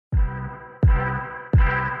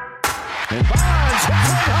And Bonds hits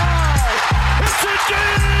one high. It's a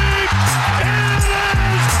deep. It is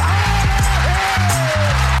high.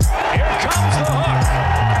 Here comes the hook.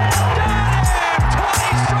 Got him.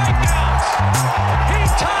 20 strikeouts. He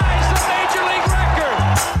ties the major league record.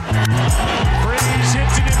 Freeze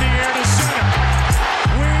hits it in the air to center.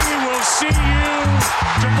 We will see you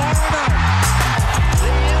tomorrow night.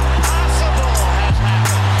 The impossible has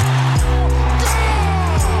happened. Goal!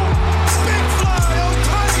 Big fly,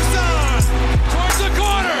 Ohtani's on. Towards the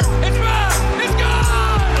corner. It's back. It's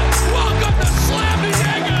gone. Welcome to Slam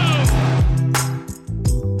Diego.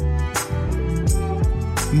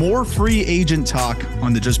 More free agent talk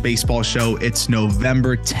on the Just Baseball show. It's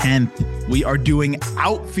November 10th. We are doing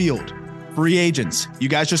outfield free agents. You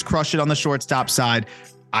guys just crushed it on the shortstop side.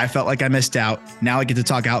 I felt like I missed out. Now I get to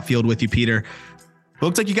talk outfield with you, Peter.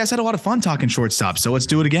 Looks like you guys had a lot of fun talking shortstop, so let's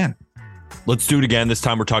do it again. Let's do it again. This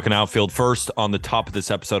time we're talking outfield. First, on the top of this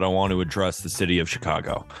episode, I want to address the city of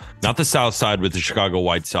Chicago. Not the South Side with the Chicago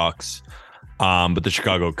White Sox, but the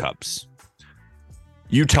Chicago Cubs.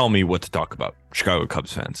 You tell me what to talk about, Chicago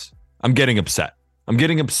Cubs fans. I'm getting upset. I'm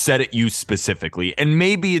getting upset at you specifically. And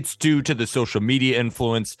maybe it's due to the social media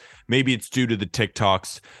influence. Maybe it's due to the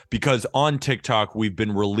TikToks, because on TikTok, we've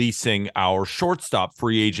been releasing our shortstop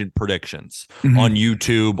free agent predictions on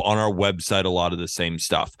YouTube, on our website, a lot of the same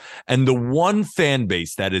stuff. And the one fan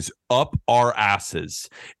base that is up our asses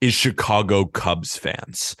is Chicago Cubs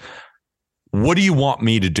fans. What do you want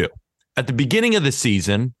me to do? At the beginning of the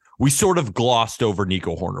season, we sort of glossed over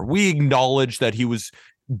Nico Hoerner. We acknowledged that he was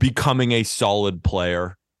becoming a solid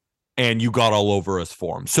player, and you got all over us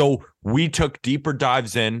for him. So we took deeper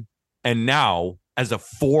dives in, and now as a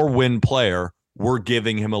 4-win player, we're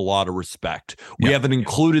giving him a lot of respect. We haven't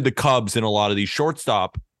included the Cubs in a lot of these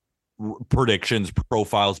shortstop predictions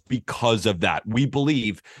profiles because of that. We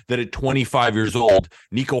believe that at 25 years old,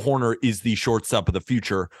 Nico Hoerner is the shortstop of the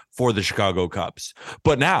future for the Chicago Cubs.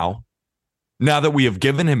 But now that we have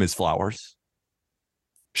given him his flowers,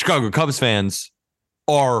 Chicago Cubs fans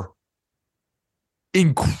are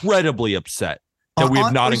incredibly upset that we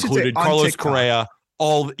have not included Carlos Correa.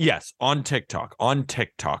 On TikTok,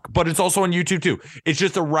 but it's also on YouTube too. It's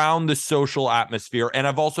just around the social atmosphere. And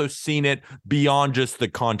I've also seen it beyond just the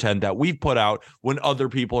content that we've put out when other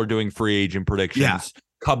people are doing free agent predictions. Yeah.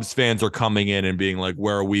 Cubs fans are coming in and being like,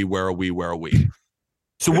 where are we? Where are we? Where are we?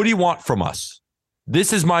 So what do you want from us?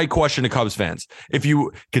 This is my question to Cubs fans. If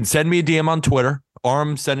you can send me a DM on Twitter,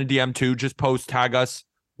 or send a DM too, just post, tag us.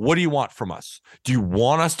 What do you want from us? Do you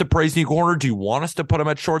want us to praise Nico Hoerner? Do you want us to put him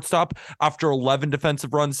at shortstop after 11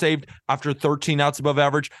 defensive runs saved, after 13 outs above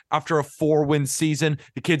average, after a 4-win season?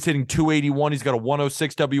 The kid's hitting 281. He's got a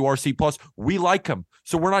 106 WRC plus. We like him.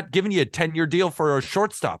 So we're not giving you a 10-year deal for a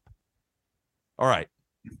shortstop. All right.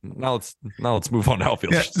 Now let's move on to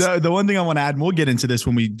outfield. Yeah, the one thing I want to add, and we'll get into this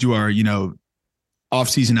when we do our,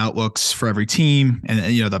 off-season outlooks for every team and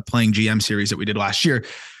the playing GM series that we did last year.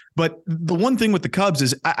 But the one thing with the Cubs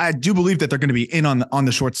is I do believe that they're going to be in on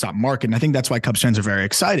the shortstop market. And I think that's why Cubs fans are very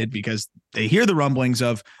excited, because they hear the rumblings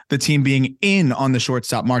of the team being in on the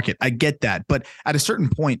shortstop market. I get that. But at a certain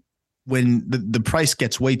point, when the price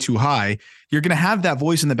gets way too high, you're going to have that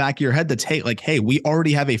voice in the back of your head that's, hey, we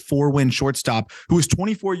already have a 4-win shortstop who was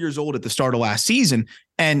 24 years old at the start of last season.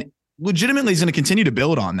 And legitimately, he's going to continue to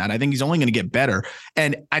build on that. I think he's only going to get better.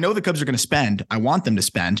 And I know the Cubs are going to spend. I want them to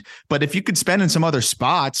spend. But if you could spend in some other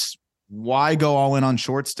spots, why go all in on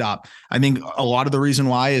shortstop? I think a lot of the reason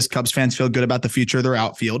why is Cubs fans feel good about the future of their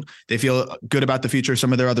outfield. They feel good about the future of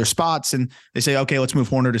some of their other spots. And they say, okay, let's move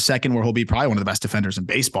Hoerner to second, where he'll be probably one of the best defenders in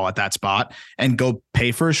baseball at that spot, and go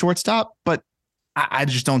pay for a shortstop. But I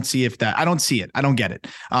just don't see I don't see it. I don't get it.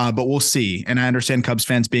 But we'll see. And I understand Cubs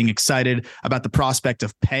fans being excited about the prospect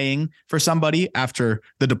of paying for somebody after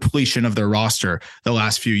the depletion of their roster the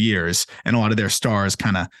last few years, and a lot of their stars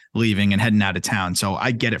kind of leaving and heading out of town. So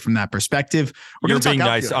I get it from that perspective. You're being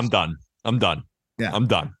nice. I'm done. Yeah, I'm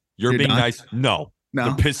done. You're being done? Nice. No, they're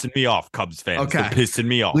pissing me off, Cubs fans. Okay. They're pissing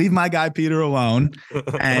me off. Leave my guy Peter alone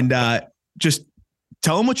and just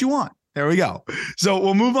tell him what you want. There we go. So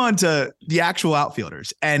we'll move on to the actual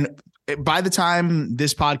outfielders. And by the time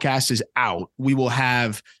this podcast is out, we will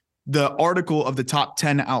have the article of the top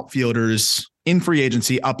 10 outfielders in free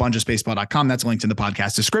agency up on justbaseball.com. That's linked in the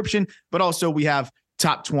podcast description. But also we have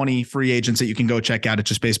top 20 free agents that you can go check out at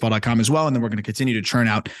justbaseball.com as well. And then we're going to continue to churn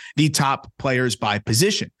out the top players by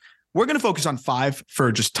position. We're going to focus on 5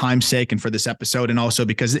 for just time's sake and for this episode, and also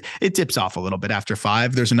because it dips off a little bit after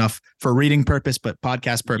 5. There's enough for reading purpose, but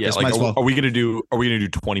podcast purpose. Yeah, are we going to do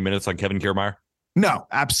 20 minutes on Kevin Kiermaier? No,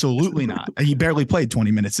 absolutely not. He barely played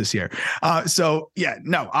 20 minutes this year. So yeah,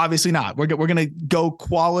 no, obviously not. We're going to go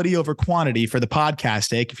quality over quantity for the podcast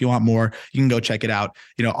sake. If you want more, you can go check it out,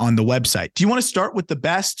 on the website. Do you want to start with the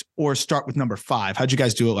best or start with number 5? How'd you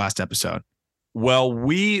guys do it last episode? Well,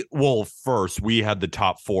 first we had the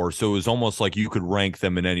top 4, so it was almost like you could rank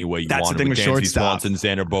them in any way you wanted. That's the thing with shortstop. Swanson,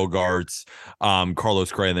 Xander Bogaerts,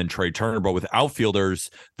 Carlos Correa, and then Trey Turner. But with outfielders,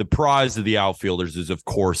 the prize of the outfielders is, of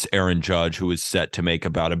course, Aaron Judge, who is set to make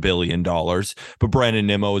about $1 billion. But Brandon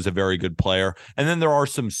Nimmo is a very good player. And then there are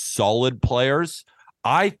some solid players.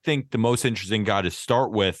 I think the most interesting guy to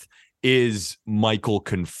start with is Michael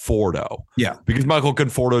Conforto. Yeah. Because Michael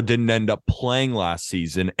Conforto didn't end up playing last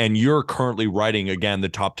season, and you're currently writing, again, the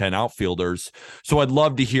top 10 outfielders. So I'd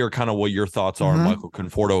love to hear kind of what your thoughts are on Michael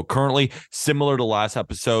Conforto currently. Similar to last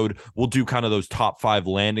episode, we'll do kind of those top 5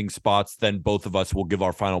 landing spots. Then both of us will give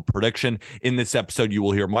our final prediction. In this episode, you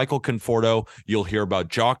will hear Michael Conforto. You'll hear about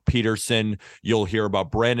Jock Peterson. You'll hear about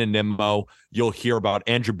Brandon Nimmo. You'll hear about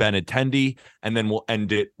Andrew Benintendi. And then we'll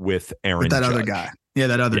end it with Aaron That Judge. other guy. Yeah,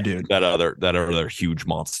 that other dude. That other huge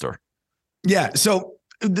monster. Yeah. So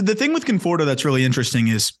the thing with Conforto that's really interesting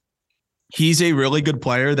is he's a really good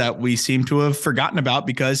player that we seem to have forgotten about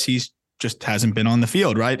because he's just hasn't been on the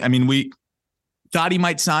field, right? I mean, we thought he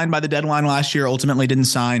might sign by the deadline last year, ultimately didn't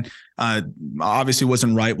sign. Obviously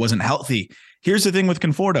wasn't right, wasn't healthy. Here's the thing with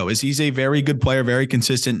Conforto is he's a very good player, very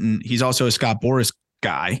consistent, and he's also a Scott Boras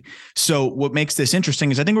guy. So what makes this interesting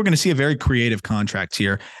is I think we're going to see a very creative contract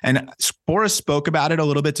here. And Boras spoke about it a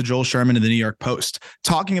little bit to Joel Sherman in the New York Post,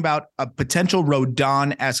 talking about a potential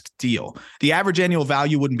Rodon-esque deal. The average annual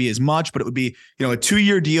value wouldn't be as much, but it would be, a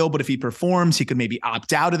 2-year deal. But if he performs, he could maybe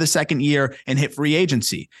opt out of the second year and hit free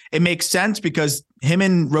agency. It makes sense because him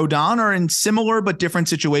and Rodon are in similar but different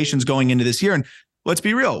situations going into this year. And let's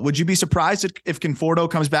be real. Would you be surprised if Conforto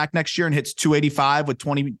comes back next year and hits 285 with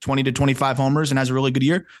 20 to 25 homers and has a really good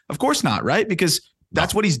year? Of course not, right? Because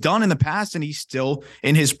that's what he's done in the past, and he's still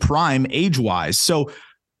in his prime age-wise. So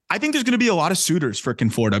I think there's going to be a lot of suitors for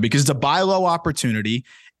Conforto because it's a buy low opportunity.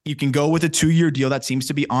 You can go with a 2-year deal that seems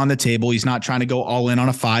to be on the table. He's not trying to go all in on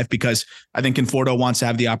a 5 because I think Conforto wants to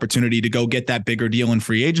have the opportunity to go get that bigger deal in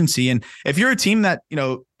free agency. And if you're a team that,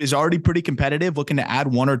 is already pretty competitive, looking to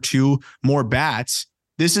add 1 or 2 more bats,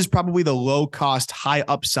 this is probably the low cost, high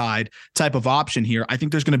upside type of option here. I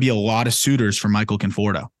think there's going to be a lot of suitors for Michael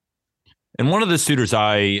Conforto. And one of the suitors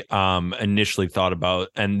I initially thought about,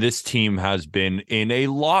 and this team has been in a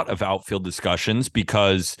lot of outfield discussions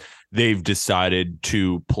because they've decided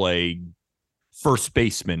to play first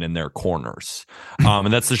baseman in their corners.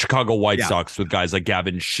 And that's the Chicago White Sox with guys like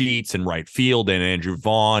Gavin Sheets in right field and Andrew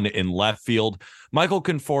Vaughn in left field. Michael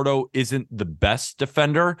Conforto isn't the best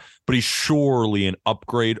defender, but he's surely an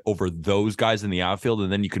upgrade over those guys in the outfield.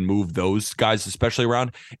 And then you can move those guys especially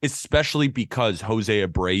around, especially because Jose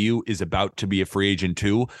Abreu is about to be a free agent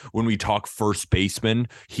too. When we talk first baseman,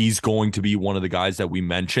 he's going to be one of the guys that we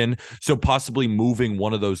mention. So possibly moving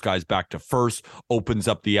one of those guys back to first opens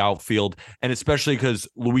up the outfield. And especially because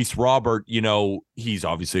Luis Robert, he's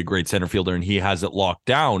obviously a great center fielder and he has it locked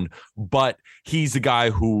down, but he's a guy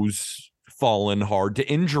who's fallen hard to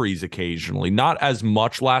injuries occasionally. Not as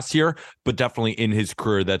much last year, but definitely in his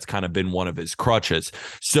career, that's kind of been one of his crutches.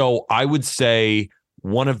 So I would say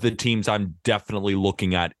one of the teams I'm definitely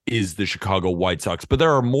looking at is the Chicago White Sox, but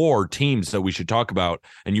there are more teams that we should talk about,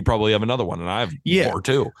 and you probably have another one, and I have more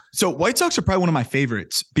too. So White Sox are probably one of my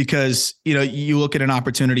favorites because, you look at an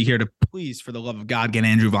opportunity here to please, for the love of God, get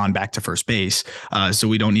Andrew Vaughn back to first base. So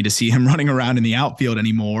we don't need to see him running around in the outfield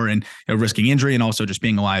anymore and risking injury and also just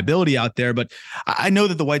being a liability out there. But I know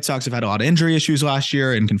that the White Sox have had a lot of injury issues last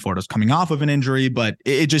year, and Conforto's coming off of an injury, but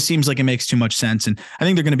it just seems like it makes too much sense. And I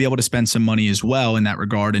think they're going to be able to spend some money as well in that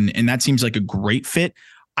regard. And that seems like a great fit.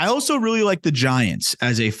 I also really like the Giants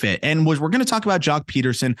as a fit. And we're going to talk about Jock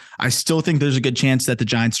Peterson. I still think there's a good chance that the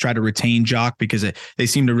Giants try to retain Jock because they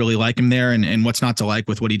seem to really like him there. And what's not to like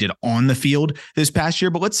with what he did on the field this past year.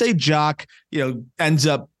 But let's say Jock, ends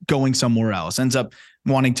up going somewhere else, ends up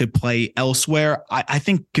wanting to play elsewhere. I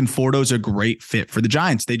think Conforto's a great fit for the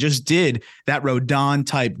Giants. They just did that Rodon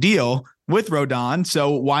type deal with Rodon.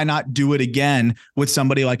 So why not do it again with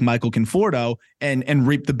somebody like Michael Conforto and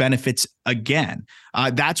reap the benefits again?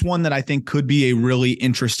 That's one that I think could be a really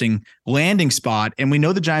interesting landing spot. And we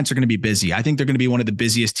know the Giants are going to be busy. I think they're going to be one of the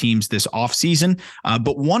busiest teams this offseason.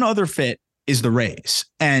 But one other fit is the Rays.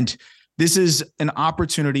 And this is an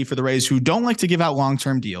opportunity for the Rays, who don't like to give out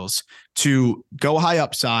long-term deals, to go high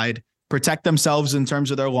upside, protect themselves in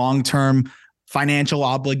terms of their long-term financial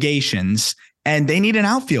obligations, And they need an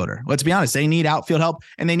outfielder. Let's be honest. They need outfield help,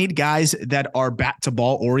 and they need guys that are bat to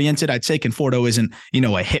ball oriented. I'd say Conforto isn't,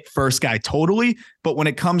 a hit first guy totally, but when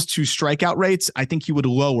it comes to strikeout rates, I think he would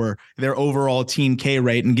lower their overall team K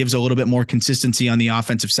rate and gives a little bit more consistency on the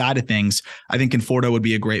offensive side of things. I think Conforto would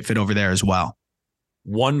be a great fit over there as well.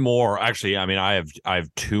 One more, actually, I have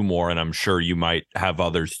two more, and I'm sure you might have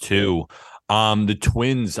others too. The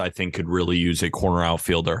Twins, I think, could really use a corner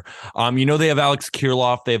outfielder. They have Alex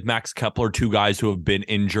Kirilloff, they have Max Kepler, two guys who have been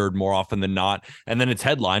injured more often than not. And then it's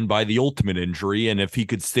headlined by the ultimate injury. And if he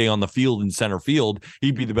could stay on the field in center field,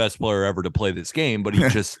 he'd be the best player ever to play this game, but he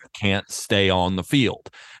just can't stay on the field.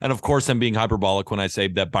 And of course, I'm being hyperbolic when I say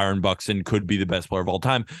that Byron Buxton could be the best player of all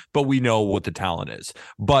time, but we know what the talent is.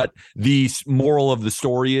 But the moral of the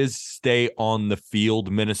story is stay on the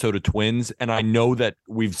field, Minnesota Twins. And I know that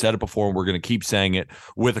we've said it before, and we're going to keep saying it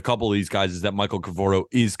with a couple of these guys, is that Michael Conforto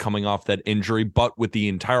is coming off that injury, but with the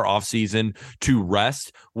entire offseason to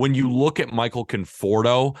rest. When you look at Michael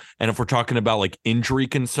Conforto, and if we're talking about like injury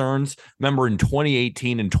concerns, remember in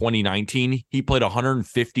 2018 and 2019, he played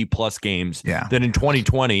 150 plus games. Yeah. Then in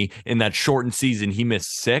 2020, in that shortened season, he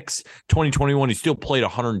missed 6. 2021, he still played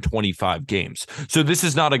 125 games. So this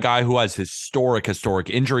is not a guy who has historic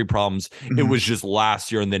injury problems. Mm-hmm. It was just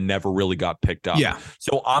last year and then never really got picked up. Yeah.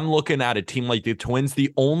 So I'm looking at a team like the Twins.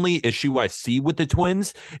 The only issue I see with the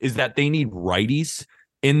Twins is that they need righties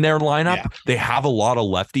in their lineup. Yeah. They have a lot of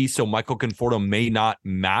lefties, so Michael Conforto may not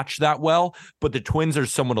match that well, but the Twins are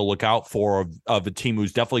someone to look out for of a team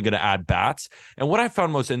who's definitely going to add bats. And what I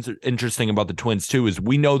found most interesting about the Twins too is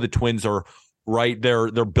we know the Twins are right.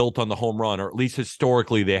 They're built on the home run, or at least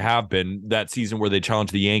historically they have been. That season where they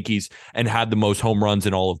challenged the Yankees and had the most home runs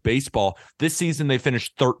in all of baseball. This season they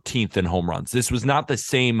finished 13th in home runs. This was not the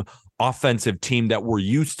same offensive team that we're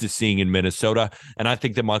used to seeing in Minnesota. And I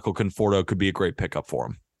think that Michael Conforto could be a great pickup for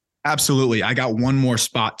him. Absolutely. I got one more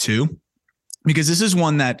spot too, because this is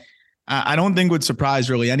one that I don't think would surprise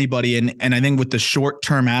really anybody. And I think with the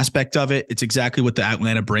short-term aspect of it, it's exactly what the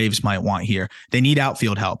Atlanta Braves might want here. They need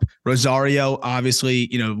outfield help. Rosario, obviously,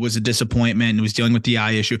 was a disappointment and was dealing with the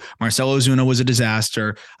eye issue. Marcelo Ozuna was a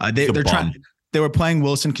disaster. They're trying. They were playing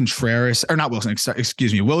William Contreras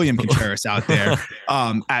out there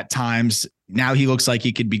at times. Now he looks like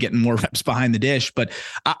he could be getting more reps behind the dish. But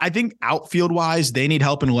I think outfield wise, they need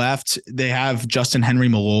help in left. They have Justin Henry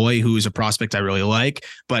Malloy, who is a prospect I really like.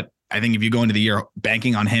 But I think if you go into the year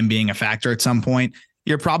banking on him being a factor at some point,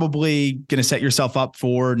 you're probably going to set yourself up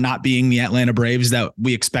for not being the Atlanta Braves that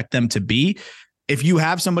we expect them to be. If you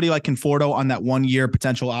have somebody like Conforto on that 1 year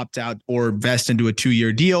potential opt out or vest into a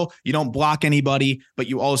 2-year deal, you don't block anybody, but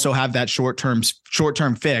you also have that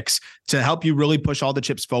short-term fix to help you really push all the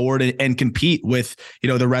chips forward and compete with,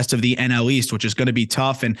 the rest of the NL East, which is going to be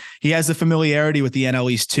tough. And he has the familiarity with the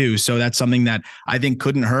NL East too. So that's something that I think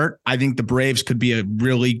couldn't hurt. I think the Braves could be a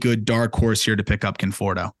really good dark horse here to pick up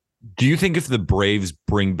Conforto. Do you think if the Braves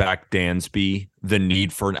bring back Dansby, the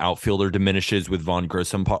need for an outfielder diminishes with Vaughn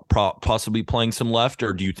Grissom possibly playing some left?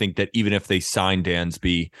 Or do you think that even if they sign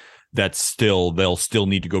Dansby, they'll still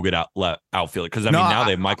need to go get outfielder? Because now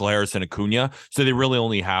they have Michael Harris and Acuna, so they really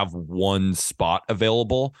only have one spot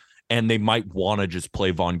available, and they might want to just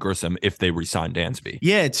play Vaughn Grissom if they re-sign Dansby.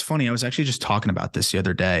 Yeah, it's funny. I was actually just talking about this the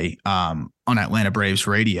other day on Atlanta Braves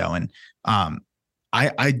radio, and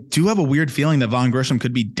I do have a weird feeling that Vaughn Grissom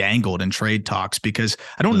could be dangled in trade talks because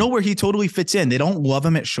I don't know where he totally fits in. They don't love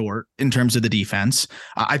him at short in terms of the defense.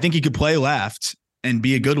 I think he could play left and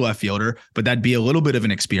be a good left fielder, but that'd be a little bit of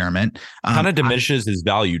an experiment. Kind of diminishes his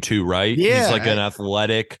value too, right? Yeah. He's like an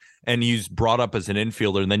athletic, and he's brought up as an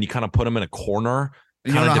infielder, and then you kind of put him in a corner.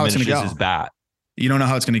 Kind of diminishes his bat. You don't know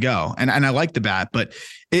how it's going to go. And I like the bat, but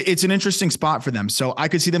it's an interesting spot for them. So I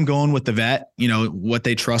could see them going with the vet, what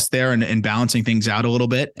they trust there and balancing things out a little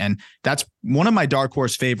bit. And that's one of my dark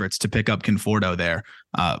horse favorites to pick up Conforto there.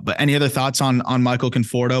 But any other thoughts on Michael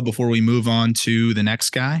Conforto before we move on to the next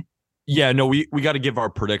guy? Yeah, no, we got to give our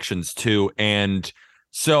predictions too. And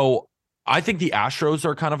so I think the Astros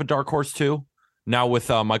are kind of a dark horse too. Now with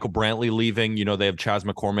Michael Brantley leaving, they have Chas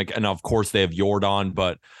McCormick, and of course they have Yordan,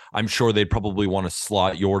 but I'm sure they'd probably want to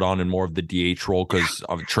slot Yordan in more of the DH role because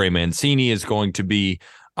Trey Mancini is going to be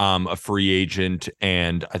a free agent,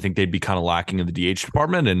 and I think they'd be kind of lacking in the DH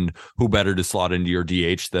department, and who better to slot into your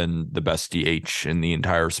DH than the best DH in the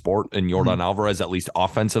entire sport, and Yordan Alvarez, at least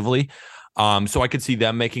offensively. So I could see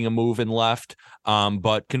them making a move in left.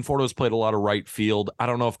 But Conforto's played a lot of right field. I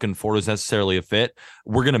don't know if Conforto's necessarily a fit.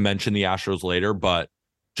 We're going to mention the Astros later, but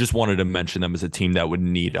just wanted to mention them as a team that would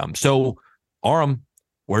need them. So, Aram,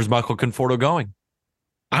 where's Michael Conforto going?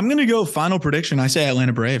 I'm going to go final prediction. I say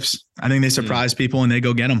Atlanta Braves. I think they surprise people and they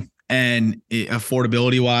go get them. and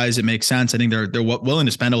affordability wise, it makes sense. I think they're willing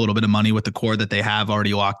to spend a little bit of money with the core that they have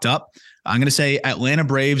already locked up. I'm going to say Atlanta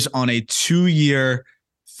Braves on a 2-year,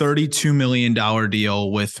 $32 million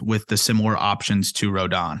deal with the similar options to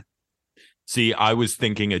Rodon. See, I was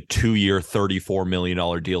thinking a 2-year, $34 million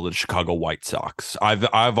deal to the Chicago White Sox. I've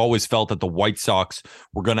always felt that the White Sox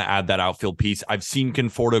were going to add that outfield piece. I've seen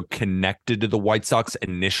Conforto connected to the White Sox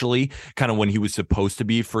initially, kind of when he was supposed to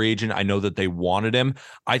be a free agent. I know that they wanted him.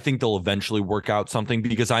 I think they'll eventually work out something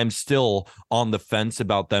because I'm still on the fence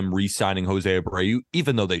about them re-signing Jose Abreu,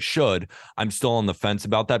 even though they should. I'm still on the fence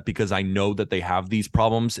about that because I know that they have these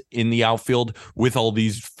problems in the outfield with all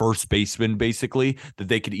these first basemen, basically, that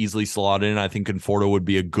they could easily slot in. I think Conforto would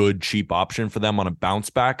be a good, cheap option for them on a bounce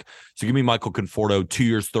back. So give me Michael Conforto, 2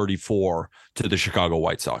 years, 34 to the Chicago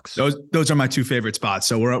White Sox. Those are my two favorite spots.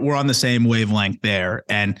 So we're on the same wavelength there.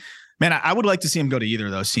 And man, I would like to see him go to either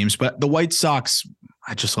of those teams, but the White Sox,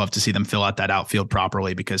 I just love to see them fill out that outfield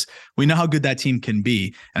properly because we know how good that team can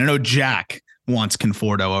be. And I know Jack wants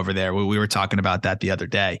Conforto over there. We were talking about that the other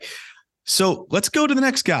day. So let's go to the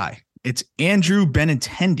next guy. It's Andrew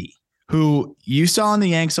Benintendi, who you saw in the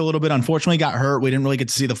Yanks a little bit, unfortunately got hurt. We didn't really get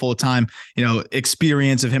to see the full time,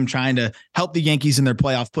 experience of him trying to help the Yankees in their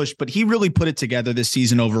playoff push, but he really put it together this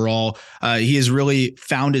season overall. He has really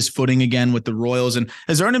found his footing again with the Royals and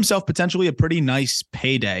has earned himself potentially a pretty nice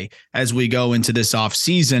payday as we go into this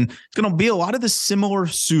offseason. It's going to be a lot of the similar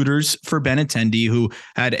suitors for Benintendi, who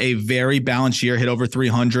had a very balanced year, hit over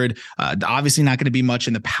 300. Obviously not going to be much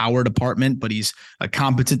in the power department, but he's a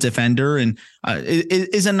competent defender and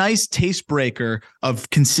is a nice taste breaker of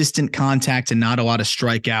consistent contact and not a lot of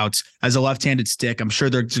strikeouts as a left-handed stick. I'm sure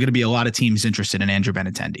there's going to be a lot of teams interested in Andrew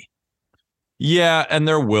Benintendi. Yeah, and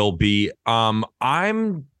there will be.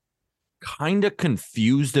 I'm kind of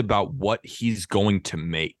confused about what he's going to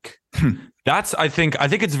make. I think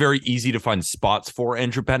it's very easy to find spots for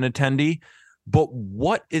Andrew Benintendi, but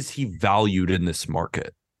what is he valued in this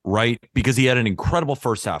market, right? Because he had an incredible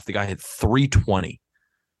first half. The guy hit 320.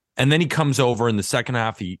 And then he comes over in the second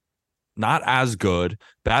half. He not as good.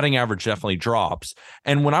 Batting average definitely drops.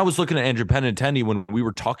 And when I was looking at Andrew Benintendi, when we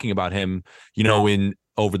were talking about him, in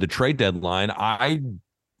over the trade deadline, I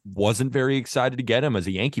wasn't very excited to get him as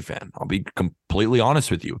a Yankee fan. I'll be completely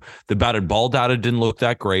honest with you. The batted ball data didn't look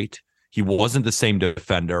that great. He wasn't the same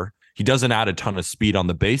defender. He doesn't add a ton of speed on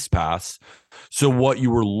the base pass. So what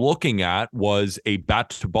you were looking at was a bat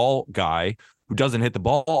to ball guy who doesn't hit the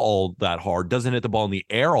ball all that hard, doesn't hit the ball in the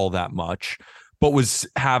air all that much, but was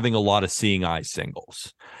having a lot of seeing eye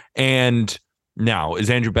singles. And now, is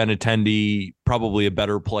Andrew Benintendi probably a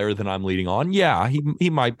better player than I'm leading on? Yeah, he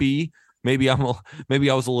might be. Maybe I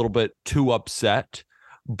was a little bit too upset.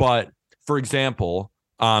 But for example,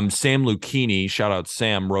 Sam Lucchini, shout out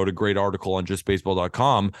Sam, wrote a great article on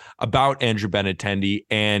justbaseball.com about Andrew Benintendi,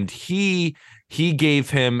 and he gave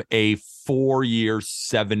him a 4-year,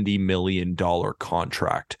 $70 million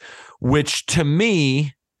contract, which to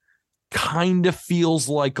me kind of feels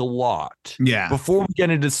like a lot. Yeah. Before we get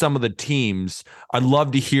into some of the teams, I'd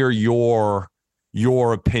love to hear your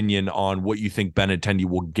opinion on what you think Benintendi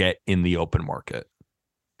will get in the open market.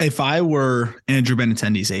 If I were Andrew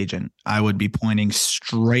Benintendi's agent, I would be pointing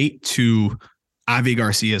straight to Avi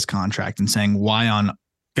Garcia's contract and saying, why on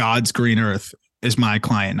God's green earth is my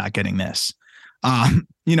client not getting this?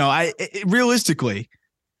 Realistically,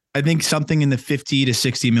 I think something in the $50 to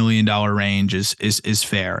 $60 million range is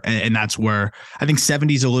fair. And that's where I think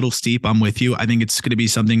 70 is a little steep. I'm with you. I think it's going to be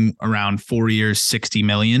something around 4 years, 60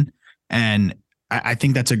 million. And I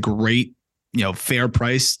think that's a great, fair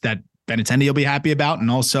price that Benintendi will be happy about.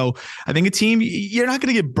 And also, I think a team, you're not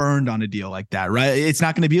going to get burned on a deal like that, right? It's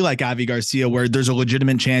not going to be like Avi Garcia where there's a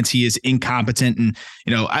legitimate chance he is incompetent. And,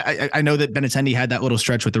 I know that Benintendi had that little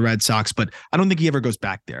stretch with the Red Sox, but I don't think he ever goes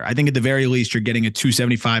back there. I think at the very least, you're getting a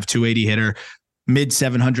 275, 280 hitter, mid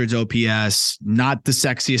 700s OPS, not the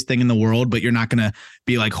sexiest thing in the world, but you're not going to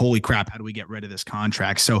be like, holy crap, how do we get rid of this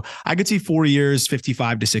contract? So I could see 4 years,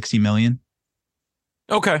 55 to 60 million.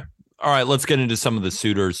 Okay. All right. Let's get into some of the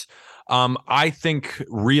suitors. I think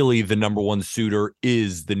really the number one suitor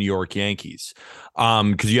is the New York Yankees,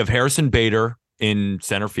 because you have Harrison Bader in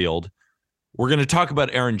center field. We're going to talk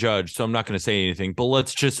about Aaron Judge, so I'm not going to say anything, but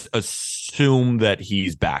let's just assume that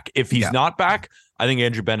he's back. If he's not back, I think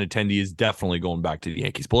Andrew Benintendi is definitely going back to the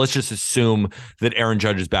Yankees, but let's just assume that Aaron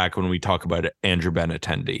Judge is back when we talk about Andrew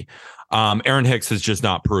Benintendi. Aaron Hicks has just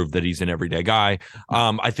not proved that he's an everyday guy.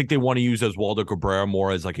 I think they want to use Oswaldo Cabrera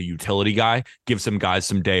more as like a utility guy, give some guys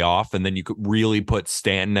some day off, and then you could really put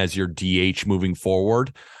Stanton as your DH moving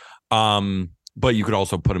forward. but you could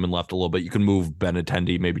also put him in left a little bit. You can move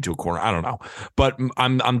Benintendi maybe to a corner. I don't know, but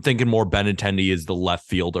I'm thinking more Benintendi is the left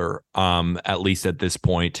fielder, at least at this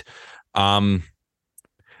point.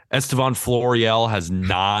 Estevan Florial has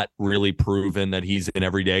not really proven that he's an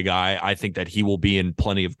everyday guy. I think that he will be in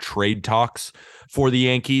plenty of trade talks for the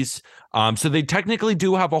Yankees. So they technically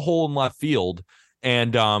do have a hole in left field,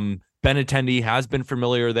 and Benintendi has been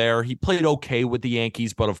familiar there. He played okay with the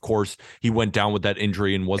Yankees, but of course he went down with that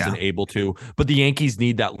injury and wasn't able to. But the Yankees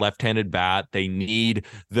need that left-handed bat. They need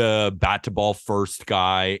the bat to ball first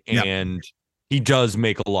guy, and he does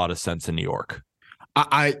make a lot of sense in New York.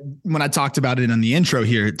 When I talked about it in the intro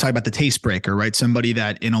here, talk about the taste breaker, right? Somebody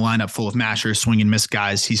that in a lineup full of mashers, swing and miss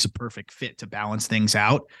guys, he's a perfect fit to balance things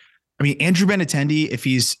out. I mean, Andrew Benintendi, if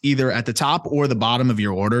he's either at the top or the bottom of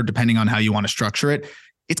your order, depending on how you want to structure it,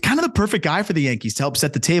 it's kind of the perfect guy for the Yankees to help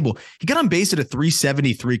set the table. He got on base at a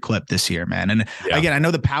 373 clip this year, man. And again, I know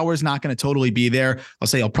the power is not going to totally be there. I'll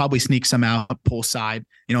say I'll probably sneak some out, pull side,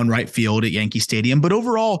 in right field at Yankee Stadium. But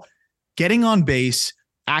overall, getting on base,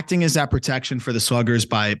 acting as that protection for the sluggers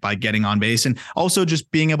by getting on base, and also just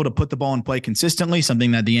being able to put the ball in play consistently,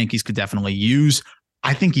 something that the Yankees could definitely use.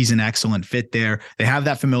 I think he's an excellent fit there. They have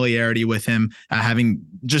that familiarity with him, having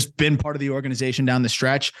just been part of the organization down the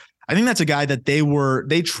stretch. I think that's a guy that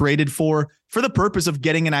they traded for the purpose of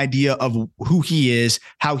getting an idea of who he is,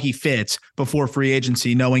 how he fits before free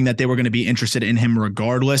agency, knowing that they were going to be interested in him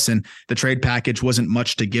regardless. And the trade package wasn't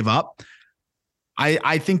much to give up.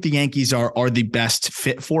 I think the Yankees are the best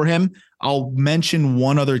fit for him. I'll mention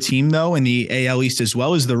one other team, though, in the AL East as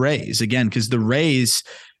well, as the Rays. Again, because the Rays,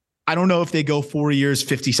 I don't know if they go 4 years,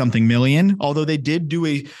 50-something million, although they did do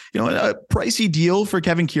a pricey deal for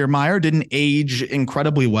Kevin Kiermaier. Didn't age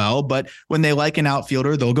incredibly well, but when they like an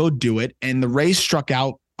outfielder, they'll go do it. And the Rays struck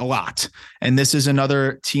out a lot. And this is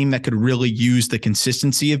another team that could really use the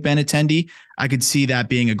consistency of Benintendi. I could see that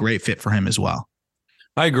being a great fit for him as well.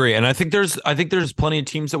 I agree. And I think there's plenty of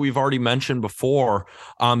teams that we've already mentioned before.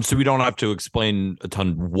 So we don't have to explain a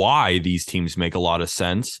ton why these teams make a lot of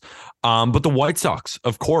sense. But the White Sox,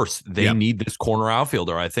 of course, they need this corner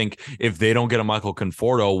outfielder. I think if they don't get a Michael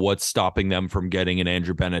Conforto, what's stopping them from getting an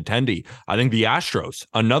Andrew Benintendi? I think the Astros,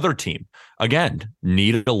 another team, again,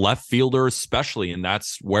 needed a left fielder especially, and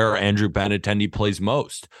that's where Andrew Benintendi plays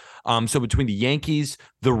most. So between the Yankees,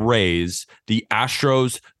 the Rays, the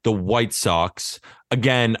Astros, the White Sox,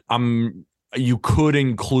 again, you could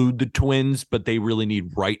include the Twins, but they really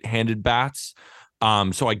need right-handed bats.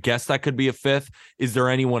 So I guess that could be a fifth. Is there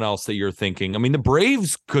anyone else that you're thinking? I mean, the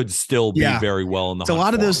Braves could still be very well in the hunt. It's a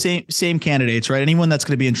lot of those same candidates, right? Anyone that's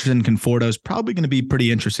going to be interested in Conforto is probably going to be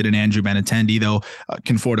pretty interested in Andrew Benintendi, though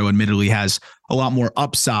Conforto admittedly has a lot more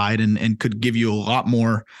upside and could give you a lot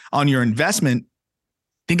more on your investment.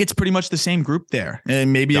 I think it's pretty much the same group there,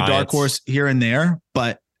 and maybe a dark horse here and there,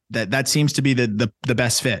 but that seems to be the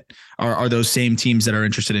best fit are those same teams that are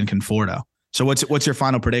interested in Conforto. So what's your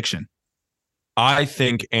final prediction? I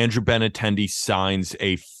think Andrew Benintendi signs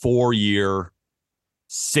a 4-year,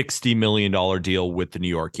 $60 million deal with the New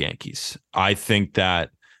York Yankees. I think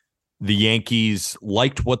that the Yankees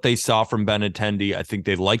liked what they saw from Benintendi. I think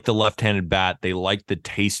they liked the left-handed bat. They liked the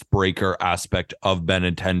taste breaker aspect of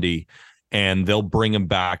Benintendi, and they'll bring him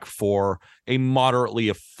back for a moderately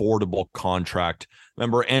affordable contract.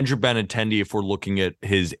 Remember, Andrew Benintendi, if we're looking at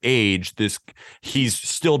his age, he's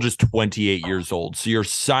still just 28 years old. So you're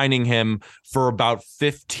signing him for about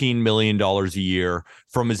 $15 million a year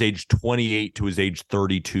from his age 28 to his age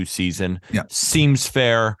 32 season. Yeah. Seems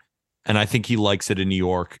fair, and I think he likes it in New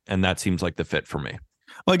York, and that seems like the fit for me.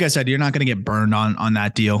 Like I said, you're not going to get burned on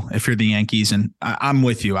that deal if you're the Yankees, and I'm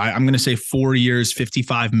with you. I'm going to say 4 years,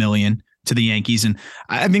 $55 million to the Yankees. And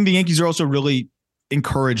I think the Yankees are also really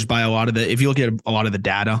encouraged by a lot of if you look at a lot of the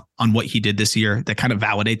data on what he did this year, that kind of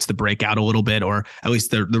validates the breakout a little bit, or at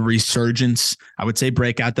least the resurgence. I would say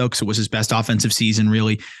breakout though, because it was his best offensive season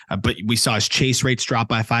really. But we saw his chase rates drop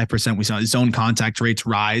by 5%. We saw his zone contact rates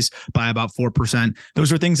rise by about 4%.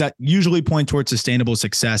 Those are things that usually point towards sustainable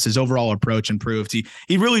success. His overall approach improved.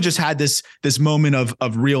 He really just had this moment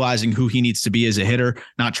of realizing who he needs to be as a hitter,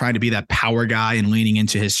 not trying to be that power guy and leaning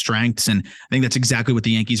into his strengths. And I think that's exactly what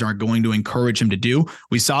the Yankees aren't going to encourage him to do.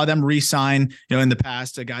 We saw them re-sign, in the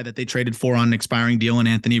past, a guy that they traded for on an expiring deal in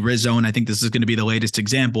Anthony Rizzo. And I think this is going to be the latest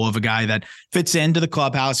example of a guy that fits into the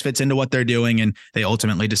clubhouse, fits into what they're doing, and they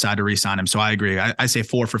ultimately decide to re-sign him. So I agree. I say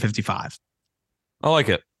 4 for 55. I like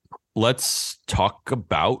it. Let's talk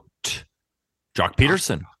about Jock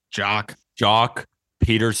Peterson. Jock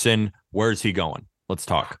Peterson. Where's he going? Let's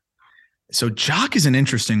talk. So Jock is an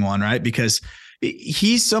interesting one, right? Because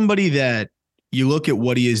he's somebody that you look at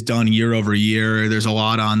what he has done year over year. There's a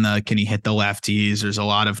lot on the, can he hit the lefties? There's a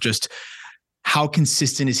lot of just how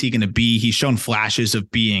consistent is he going to be? He's shown flashes of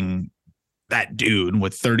being that dude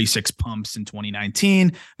with 36 pumps in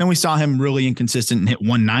 2019. Then we saw him really inconsistent and hit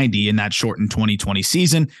 190 in that shortened 2020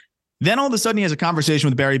 season. Then all of a sudden he has a conversation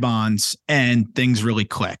with Barry Bonds and things really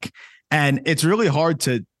click. And it's really hard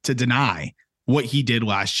to deny what he did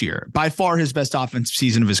last year. By far his best offensive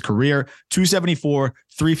season of his career, 274,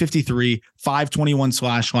 353, 521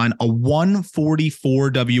 slash line, a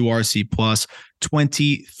 144 WRC plus,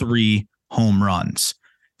 23 home runs.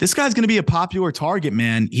 This guy's going to be a popular target,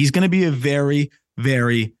 man. He's going to be a very,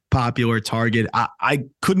 very popular target. I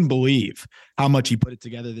couldn't believe how much he put it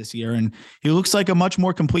together this year. And he looks like a much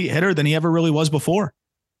more complete hitter than he ever really was before.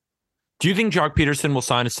 Do you think Jock Peterson will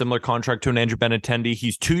sign a similar contract to an Andrew Benintendi?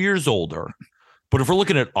 He's 2 years older, but if we're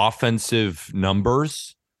looking at offensive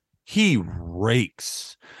numbers, he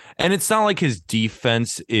rakes. And it's not like his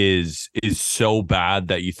defense is so bad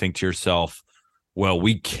that you think to yourself, well,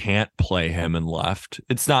 we can't play him in left.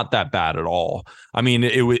 It's not that bad at all. I mean,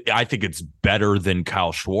 I think it's better than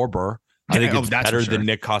Kyle Schwarber. I think it's better than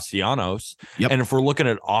Nick Castellanos. Yep. And if we're looking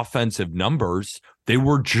at offensive numbers, they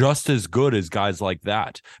were just as good as guys like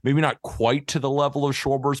that. Maybe not quite to the level of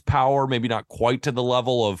Schwarber's power, maybe not quite to the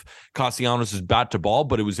level of Castellanos' bat to ball,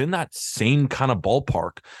 but it was in that same kind of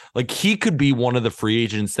ballpark. Like, he could be one of the free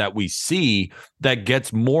agents that we see that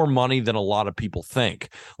gets more money than a lot of people think.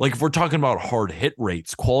 Like, if we're talking about hard hit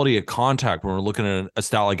rates, quality of contact, when we're looking at a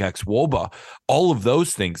stat like xWOBA, all of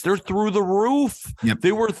those things, they're through the roof. Yep.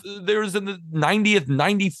 There's in the 90th,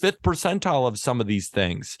 95th percentile of some of these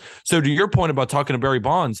things. So to your point about talking to Barry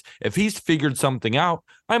Bonds, if he's figured something out,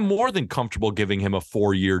 I'm more than comfortable giving him a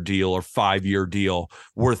 4-year deal or 5-year deal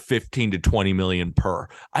worth 15 to 20 million per.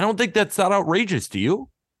 I don't think that's that outrageous. Do you?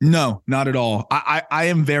 No, not at all. I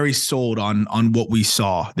am very sold on what we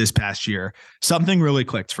saw this past year. Something really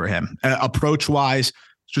clicked for him, approach wise,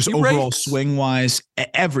 just overall swing wise,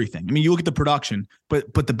 everything. I mean, you look at the production,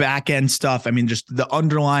 but the back end stuff, I mean, just the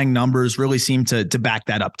underlying numbers really seem to back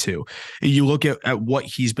that up too. You look at what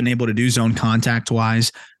he's been able to do zone contact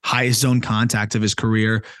wise, highest zone contact of his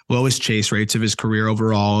career, lowest chase rates of his career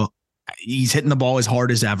overall. He's hitting the ball as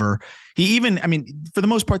hard as ever. He even, I mean, for the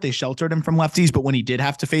most part, they sheltered him from lefties, but when he did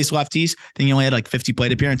have to face lefties, I think he only had like 50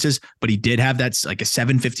 plate appearances, but he did have that's like a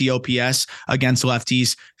 750 OPS against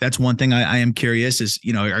lefties. That's one thing I am curious is,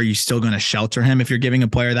 you know, are you still going to shelter him if you're giving a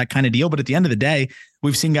player that kind of deal? But at the end of the day,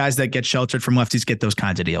 we've seen guys that get sheltered from lefties get those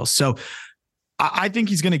kinds of deals. So I think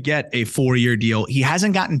he's going to get a 4-year deal. He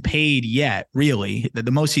hasn't gotten paid yet, really. The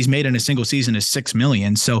most he's made in a single season is $6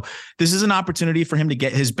 million. So this is an opportunity for him to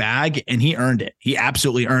get his bag, and he earned it. He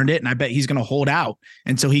absolutely earned it. And I bet he's going to hold out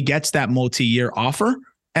until he gets that multi-year offer.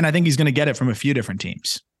 And I think he's going to get it from a few different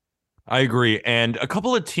teams. I agree. And a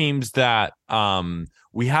couple of teams that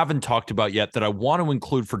we haven't talked about yet that I want to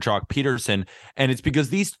include for Jock Peterson, and it's because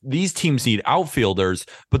these teams need outfielders,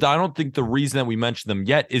 but I don't think the reason that we mentioned them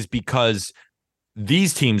yet is because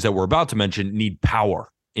these teams that we're about to mention need power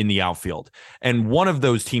in the outfield. And one of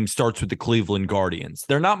those teams starts with the Cleveland Guardians.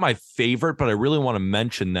 They're not my favorite, but I really want to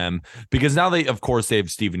mention them because now they have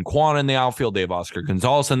Steven Kwan in the outfield. They have Oscar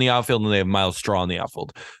Gonzalez in the outfield, and they have Miles Straw in the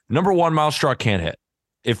outfield. Number one, Miles Straw can't hit.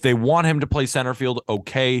 If they want him to play center field,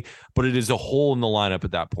 okay, but it is a hole in the lineup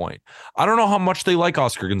at that point. I don't know how much they like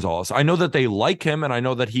Oscar Gonzalez. I know that they like him, and I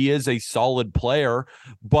know that he is a solid player,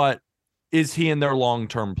 but is he in their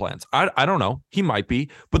long-term plans? I don't know. He might be,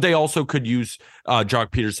 but they also could use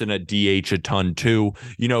Jock Peterson at DH a ton too.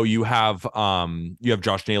 You know, you have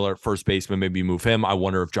Josh Naylor at first baseman. Maybe move him. I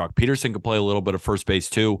wonder if Jock Peterson could play a little bit of first base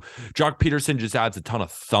too. Jock Peterson just adds a ton of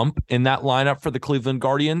thump in that lineup for the Cleveland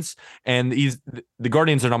Guardians, and the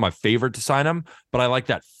Guardians are not my favorite to sign him, but I like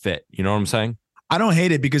that fit. You know what I'm saying? I don't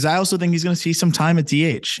hate it because I also think he's going to see some time at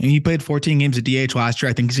DH. And he played 14 games at DH last year.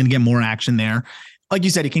 I think he's going to get more action there. Like you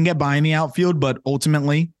said, he can get by in the outfield, but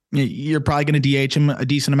ultimately you're probably going to DH him a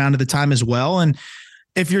decent amount of the time as well. And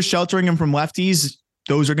if you're sheltering him from lefties,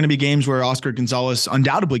 those are going to be games where Oscar Gonzalez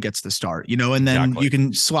undoubtedly gets the start, you know, and then you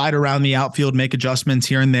can slide around the outfield, make adjustments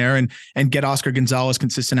here and there and get Oscar Gonzalez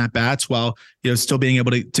consistent at bats while, you know, still being able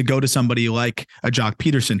to go to somebody like a Jock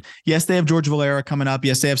Peterson. Yes, they have George Valera coming up.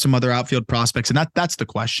 Yes, they have some other outfield prospects. And that's the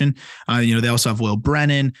question. You know, they also have Will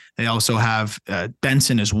Brennan. They also have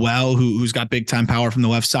Benson as well, who's got big time power from the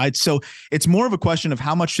left side. So it's more of a question of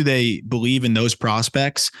how much do they believe in those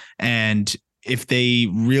prospects and if they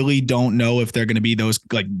really don't know if they're going to be those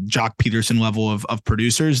like Jock Peterson level of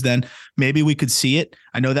producers, then maybe we could see it.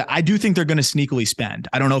 I know that I do think they're going to sneakily spend.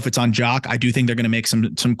 I don't know if it's on Jock. I do think they're going to make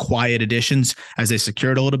some quiet additions as they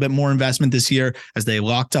secured a little bit more investment this year, as they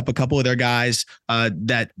locked up a couple of their guys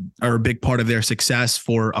that are a big part of their success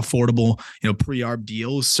for affordable, pre-arb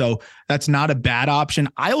deals. So that's not a bad option.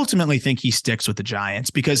 I ultimately think he sticks with the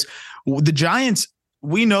Giants because the Giants,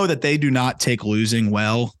 we know that they do not take losing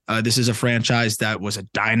well. This is a franchise that was a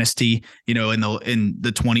dynasty, in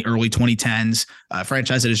the early 2010s,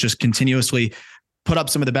 franchise that has just continuously put up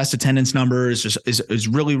some of the best attendance numbers, just is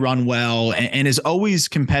really run well and is always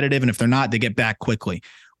competitive. And if they're not, they get back quickly.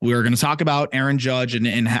 We're going to talk about Aaron Judge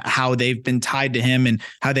and how they've been tied to him and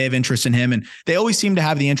how they have interest in him. And they always seem to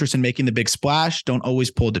have the interest in making the big splash, don't always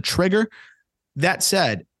pull the trigger. That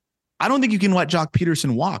said, I don't think you can let Jock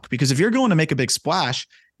Peterson walk, because if you're going to make a big splash,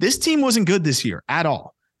 this team wasn't good this year at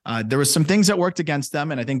all. There was some things that worked against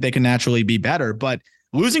them, and I think they can naturally be better. But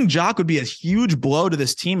losing Jock would be a huge blow to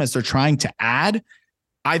this team as they're trying to add.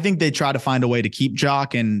 I think they try to find a way to keep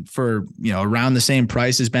Jock, and for around the same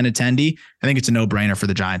price as Benintendi, I think it's a no-brainer for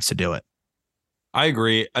the Giants to do it. I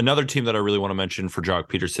agree. Another team that I really want to mention for Jock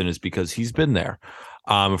Peterson is because he's been there.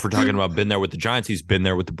 If we're talking about been there with the Giants, he's been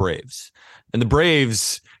there with the Braves. And the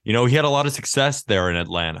Braves, he had a lot of success there in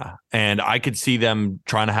Atlanta. And I could see them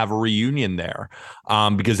trying to have a reunion there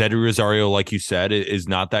because Eddie Rosario, like you said, is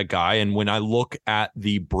not that guy. And when I look at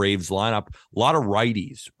the Braves lineup, a lot of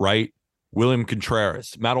righties, right? William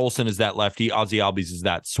Contreras, Matt Olson is that lefty, Ozzy Albies is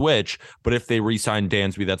that switch. But if they re-sign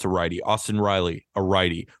Dansby, that's a righty. Austin Riley, a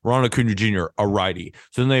righty. Ronald Acuna Jr., a righty.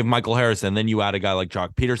 So then they have Michael Harris, and then you add a guy like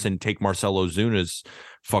Jock Peterson, take Marcelo Zuna's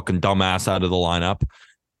fucking dumbass out of the lineup.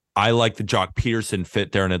 I like the Jock Peterson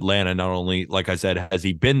fit there in Atlanta. Not only, like I said, has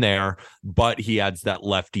he been there, but he adds that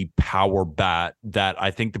lefty power bat that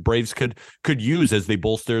I think the Braves could use as they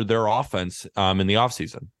bolster their offense in the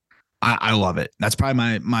offseason. I love it. That's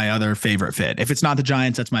probably my other favorite fit. If it's not the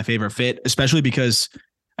Giants, that's my favorite fit, especially because,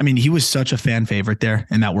 he was such a fan favorite there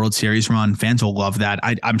in that World Series run. Fans will love that.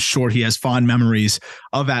 I'm sure he has fond memories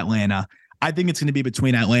of Atlanta. I think it's going to be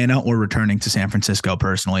between Atlanta or returning to San Francisco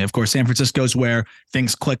personally. Of course, San Francisco's where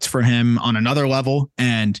things clicked for him on another level,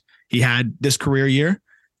 and he had this career year.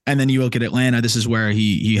 And then you look at Atlanta, this is where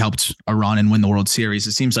he helped a run and win the World Series.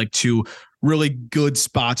 It seems like two really good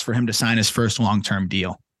spots for him to sign his first long-term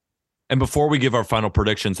deal. And before we give our final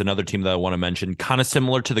predictions, another team that I want to mention, kind of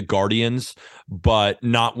similar to the Guardians, but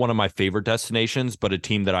not one of my favorite destinations, but a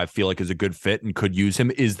team that I feel like is a good fit and could use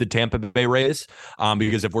him, is the Tampa Bay Rays.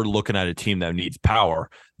 Because if we're looking at a team that needs power,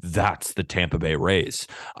 that's the Tampa Bay Rays.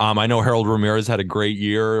 I know Harold Ramirez had a great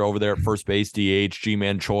year over there at first base, DH,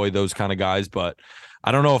 G-Man Choi, those kind of guys, but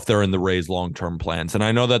I don't know if they're in the Rays' long-term plans. And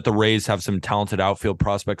I know that the Rays have some talented outfield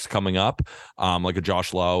prospects coming up, like a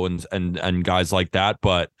Josh Lowe and guys like that,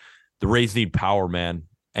 but the Rays need power, man.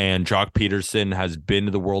 And Jock Peterson has been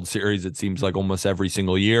to the World Series, it seems like almost every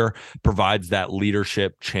single year, provides that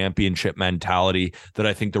leadership, championship mentality that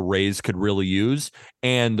I think the Rays could really use.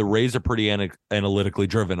 And the Rays are pretty analytically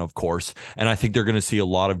driven, of course. And I think they're going to see a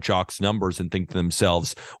lot of Jock's numbers and think to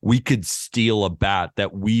themselves, we could steal a bat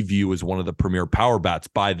that we view as one of the premier power bats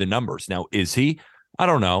by the numbers. Now, is he? I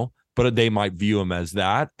don't know. But they might view him as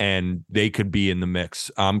that, and they could be in the mix.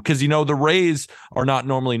 Because, the Rays are not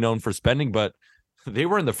normally known for spending, but they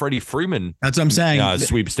were in the Freddie Freeman. That's what I'm saying.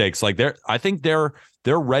 Sweepstakes. Like I think they're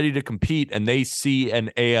ready to compete, and they see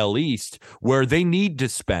an AL East where they need to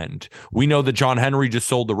spend. We know that John Henry just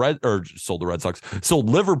sold Liverpool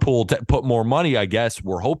to put more money, I guess,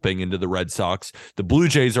 we're hoping, into the Red Sox. The Blue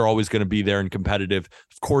Jays are always going to be there and competitive.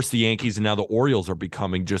 Of course, the Yankees and now the Orioles are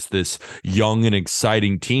becoming just this young and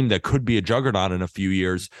exciting team that could be a juggernaut in a few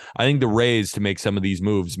years. I think the Rays, to make some of these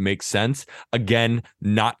moves, makes sense. Again,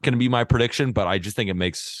 not going to be my prediction, but I just think it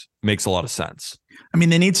makes a lot of sense.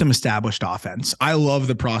 They need some established offense. I love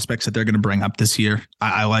the prospects that they're going to bring up this year.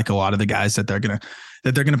 I like a lot of the guys that they're going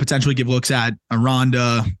to potentially give looks at.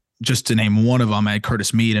 Aranda, just to name one of them,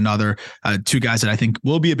 Curtis Mead, another two guys that I think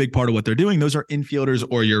will be a big part of what they're doing. Those are infielders,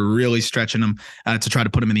 or you're really stretching them to try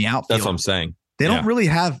to put them in the outfield. That's what I'm saying. They don't really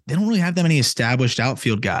have that many established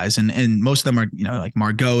outfield guys, and most of them are like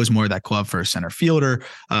Margot is more of that glove first center fielder.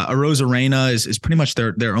 Arozarena is pretty much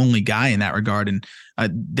their only guy in that regard, and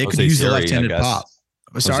they could use the left-handed pop.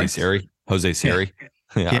 Sorry, Jose Siri.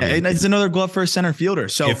 Yeah, and it's another glove first center fielder.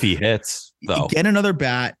 So if he hits, though, get another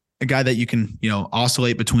bat, a guy that you can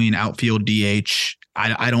oscillate between outfield, DH.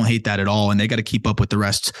 I don't hate that at all, and they got to keep up with the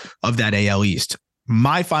rest of that AL East.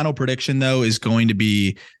 My final prediction, though, is going to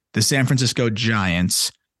be the San Francisco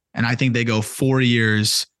Giants, and I think they go 4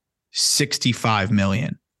 years, $65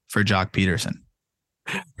 million for Jock Peterson.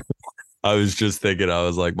 I was just thinking, I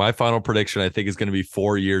was like, my final prediction, I think, is going to be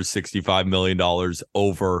 4 years, $65 million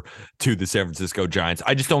over to the San Francisco Giants.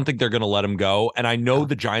 I just don't think they're going to let him go. And I know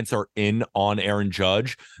the Giants are in on Aaron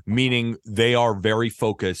Judge, meaning they are very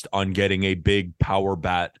focused on getting a big power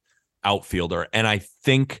bat outfielder. And I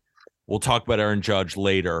think we'll talk about Aaron Judge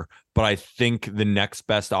later, but I think the next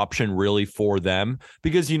best option really for them,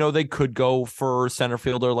 because, they could go for center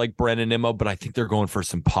fielder like Brandon Nimmo, but I think they're going for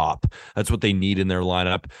some pop. That's what they need in their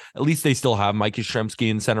lineup. At least they still have Mikey Shremsky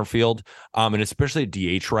in center field. And especially at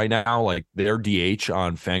DH right now, like their DH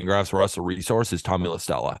on Fangraphs Russell Resource is Tommy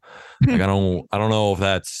LaStella. Like, I don't know if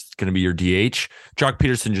that's going to be your DH. Jock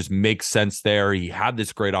Peterson just makes sense there. He had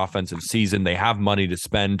this great offensive season. They have money to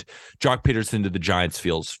spend. Jock Peterson to the Giants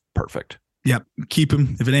feels perfect. Yep. Keep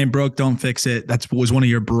him. If it ain't broke, don't fix it. That was one of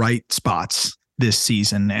your bright spots this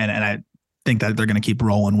season. And I think that they're going to keep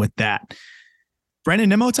rolling with that. Brandon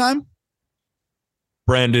Nimmo time.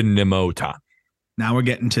 Now we're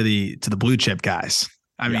getting to the blue chip guys.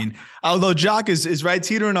 I mean, although Jock is right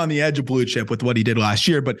teetering on the edge of blue chip with what he did last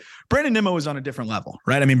year, but Brandon Nimmo is on a different level,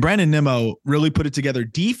 right? I mean, Brandon Nimmo really put it together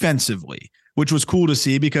defensively, which was cool to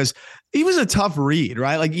see because he was a tough read,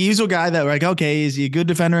 right? Like he's a guy that like, okay, is he a good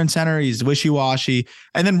defender in center? He's wishy-washy,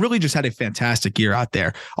 and then really just had a fantastic year out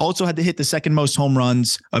there. Also had to hit the second most home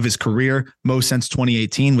runs of his career, most since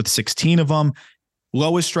 2018 with 16 of them.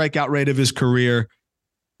 Lowest strikeout rate of his career.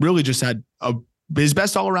 Really just had his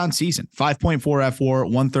best all-around season, 5.4 F4,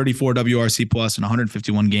 134 WRC plus in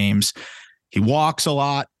 151 games. He walks a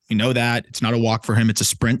lot. You know that. It's not a walk for him. It's a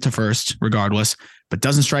sprint to first, regardless, but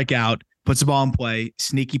doesn't strike out, puts the ball in play,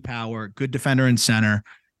 sneaky power, good defender in center.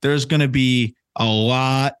 There's going to be a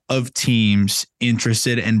lot of teams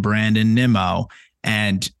interested in Brandon Nimmo,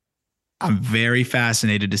 and I'm very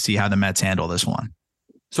fascinated to see how the Mets handle this one.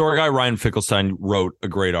 So our guy Ryan Finkelstein wrote a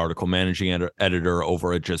great article, managing editor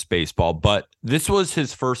over at Just Baseball, but this was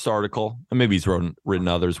his first article, and maybe he's written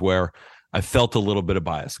others, where I felt a little bit of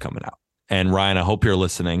bias coming out. And Ryan, I hope you're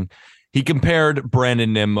listening. He compared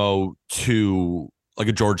Brandon Nimmo to like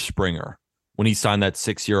a George Springer when he signed that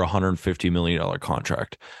 6-year, $150 million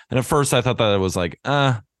contract. And at first I thought that it was like,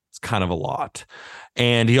 it's kind of a lot.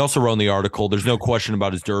 And he also wrote in the article, there's no question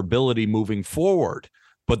about his durability moving forward.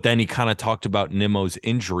 But then he kind of talked about Nimmo's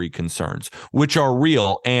injury concerns, which are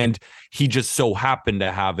real. And he just so happened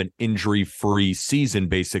to have an injury-free season,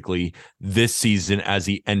 basically, this season as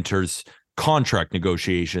he enters contract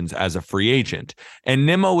negotiations as a free agent. And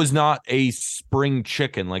Nimmo is not a spring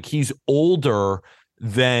chicken. Like, he's older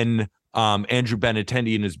than Andrew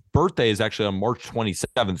Benintendi, and his birthday is actually on March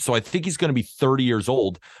 27th. So I think he's going to be 30 years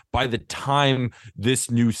old by the time this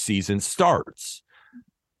new season starts.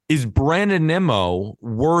 Is Brandon Nimmo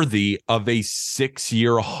worthy of a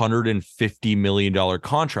 6-year, $150 million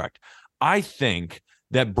contract? I think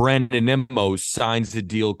that Brandon Nimmo signs a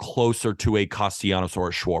deal closer to a Castellanos or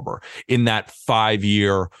a Schwarber in that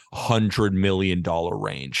 5-year, $100 million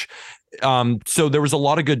range. So there was a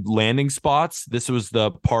lot of good landing spots. This was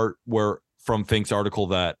the part where from Fink's article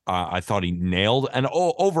that I thought he nailed. And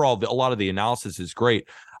overall, a lot of the analysis is great.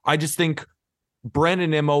 I just think Brandon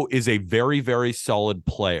Nimmo is a very, very solid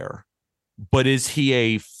player, but is he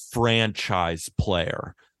a franchise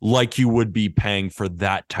player like you would be paying for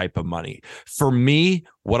that type of money? For me,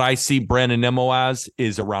 what I see Brandon Nimmo as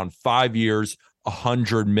is around 5 years,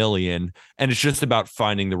 $100 million, and it's just about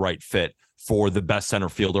finding the right fit for the best center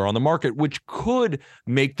fielder on the market, which could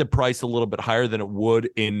make the price a little bit higher than it would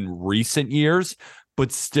in recent years,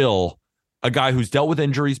 but still a guy who's dealt with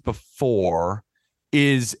injuries before,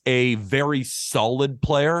 is a very solid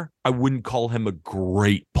player. I wouldn't call him a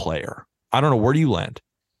great player. I don't know. Where do you land?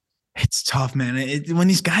 It's tough, man. When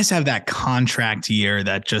these guys have that contract year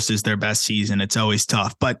that just is their best season, it's always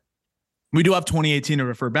tough. But we do have 2018 to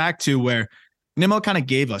refer back to, where Nimmo kind of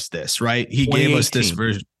gave us this, right? He gave us this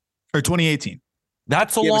version, or 2018.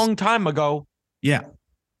 That's a long time ago. Yeah.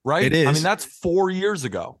 Right? It is. I mean, that's 4 years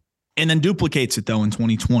ago. And then duplicates it, though, in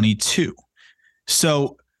 2022.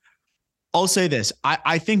 So I'll say this.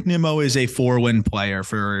 I think Nimmo is a 4-win player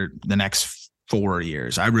for the next 4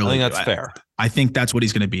 years. I think that's fair. I think that's what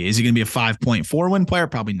he's going to be. Is he going to be a 5.4-win player?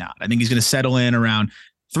 Probably not. I think he's going to settle in around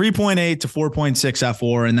 3.8 to 4.6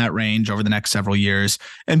 F4 in that range over the next several years.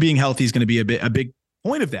 And being healthy is going to be a big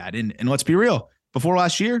point of that. And let's be real. Before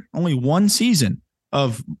last year, only one season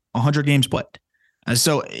of 100 games played.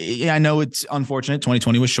 So yeah, I know it's unfortunate.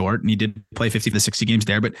 2020 was short and he did play 50 to 60 games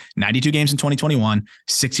there, but 92 games in 2021,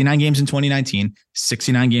 69 games in 2019,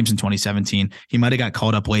 69 games in 2017. He might've got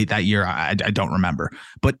called up late that year. I don't remember,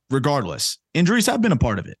 but regardless, injuries have been a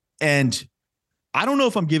part of it. And I don't know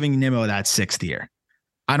if I'm giving Nimmo that 6th year.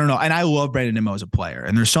 I don't know. And I love Brandon Nimmo as a player,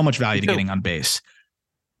 and there's so much value to getting on base.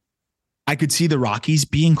 I could see the Rockies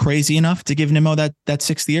being crazy enough to give Nimmo that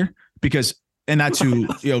sixth year because, and that's who,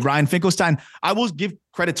 Ryan Finkelstein. I will give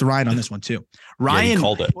credit to Ryan on this one too. Ryan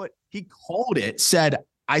he called it, said,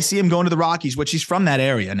 I see him going to the Rockies, which he's from that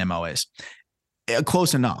area. Nimmo is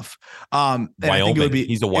close enough. Wyoming.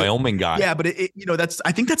 He's a Wyoming guy. Yeah, but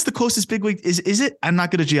I think that's the closest big league. Is it? I'm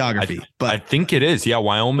not good at geography, but I think it is. Yeah,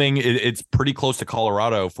 Wyoming. It's pretty close to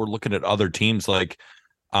Colorado. If we're looking at other teams, like,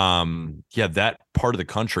 that part of the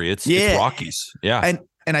country, it's Rockies. Yeah,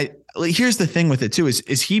 and here's the thing with it too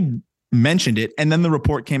is he mentioned it, and then the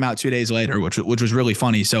report came out 2 days later, which was really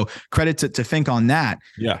funny. So credit to Fink on that.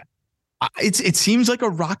 Yeah. It seems like a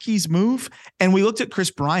Rockies move. And we looked at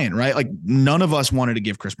Chris Bryant, right? Like none of us wanted to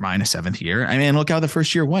give Chris Bryant a seventh year. I mean, look how the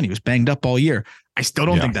first year went. He was banged up all year. I still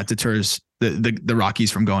don't think that deters the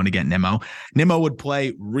Rockies from going to get Nimmo. Nimmo would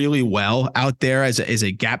play really well out there as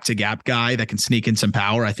a gap to gap guy that can sneak in some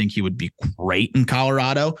power. I think he would be great in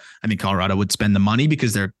Colorado. I think Colorado would spend the money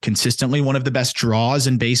because they're consistently one of the best draws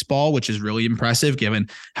in baseball, which is really impressive given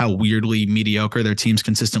how weirdly mediocre their teams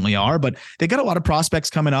consistently are. But they got a lot of prospects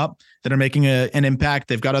coming up that are making an impact.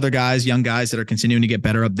 They've got other guys, young guys that are continuing to get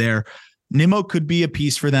better up there. Nimmo could be a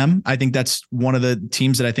piece for them. I think that's one of the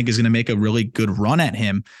teams that I think is going to make a really good run at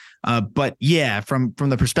him. But yeah, from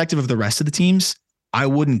the perspective of the rest of the teams, I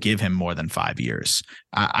wouldn't give him more than 5 years.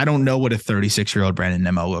 I don't know what a 36-year-old Brandon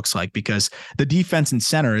Nimmo looks like because the defense and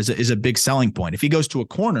center is a big selling point. If he goes to a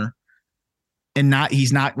corner and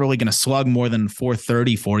he's not really going to slug more than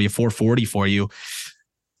 430 for you, 440 for you.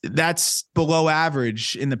 That's below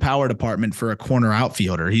average in the power department for a corner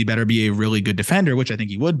outfielder. He better be a really good defender, which I think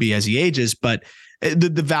he would be as he ages, but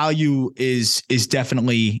the value is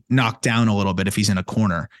definitely knocked down a little bit if he's in a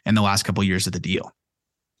corner in the last couple of years of the deal.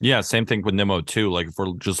 Yeah, same thing with Nimmo too. Like if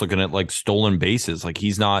we're just looking at like stolen bases, like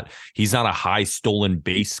he's not a high stolen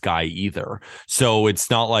base guy either. So it's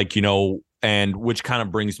not like, and which kind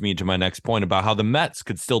of brings me to my next point about how the Mets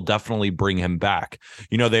could still definitely bring him back.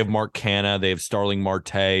 They have Mark Canha, they have Starling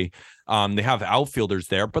Marte, they have outfielders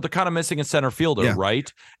there, but they're kind of missing a center fielder,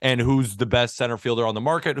 right? And who's the best center fielder on the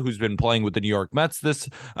market, who's been playing with the New York Mets this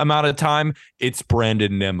amount of time? It's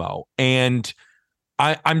Brandon Nimmo. And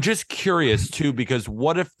I'm just curious too, because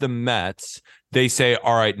what if the Mets, they say,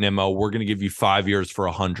 all right, Nimmo, we're going to give you 5 years for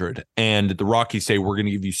 100. And the Rockies say, we're going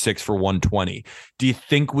to give you 6 for 120. Do you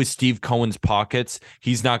think with Steve Cohen's pockets,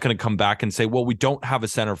 he's not going to come back and say, well, we don't have a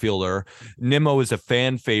center fielder. Nimmo is a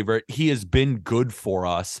fan favorite. He has been good for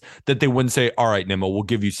us, that they wouldn't say, all right, Nimmo, we'll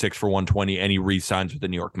give you 6 for 120. And he re-signs with the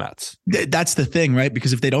New York Mets. That's the thing, right?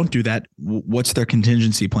 Because if they don't do that, what's their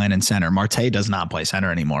contingency plan in center? Marte does not play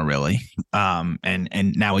center anymore, really.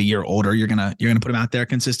 And now a year older, you're gonna put him out there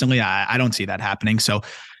consistently. I don't see that happening. So,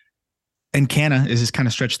 and Canha is just kind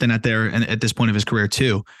of stretched thin out there, and at this point of his career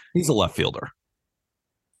too. He's a left fielder.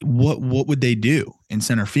 What would they do in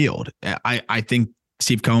center field? I think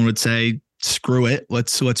Steve Cohen would say, screw it.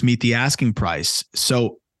 Let's meet the asking price.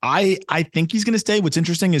 So I think he's going to stay. What's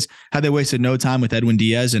interesting is how they wasted no time with Edwin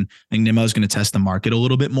Diaz, and I think Nimmo is going to test the market a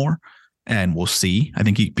little bit more. And we'll see. I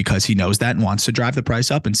think because he knows that and wants to drive the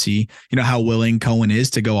price up and see, how willing Cohen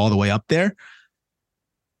is to go all the way up there.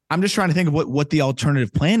 I'm just trying to think of what the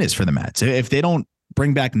alternative plan is for the Mets. If they don't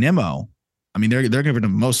bring back Nimmo, I mean, they're going to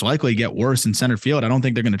most likely get worse in center field. I don't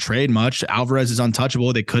think they're going to trade much. Alvarez is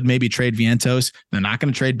untouchable. They could maybe trade Vientos. They're not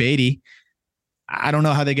going to trade Beatty. I don't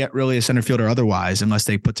know how they get really a center fielder otherwise, unless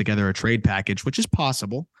they put together a trade package, which is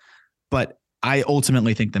possible. But I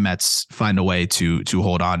ultimately think the Mets find a way to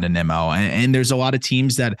hold on to Nimmo. And there's a lot of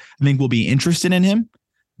teams that I think will be interested in him.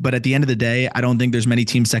 But at the end of the day, I don't think there's many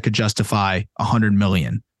teams that could justify $100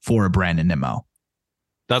 million for a Brandon Nimmo.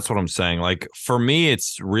 That's what I'm saying. Like for me,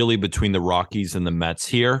 it's really between the Rockies and the Mets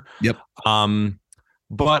here. Yep.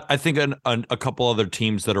 But I think a couple other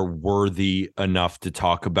teams that are worthy enough to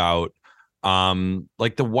talk about,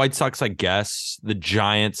 like the White Sox, I guess, the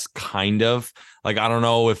Giants, kind of. Like, I don't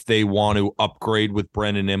know if they want to upgrade with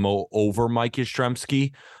Brandon Nimmo over Mike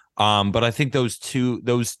Yastrzemski. But I think those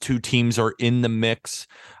two teams are in the mix.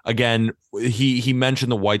 Again, he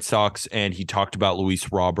mentioned the White Sox and he talked about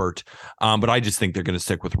Luis Robert. But I just think they're going to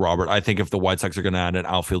stick with Robert. I think if the White Sox are going to add an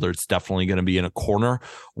outfielder, it's definitely going to be in a corner.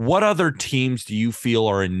 What other teams do you feel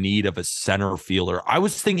are in need of a center fielder? I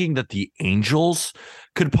was thinking that the Angels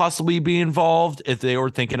could possibly be involved if they were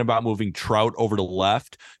thinking about moving Trout over to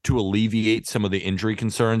left to alleviate some of the injury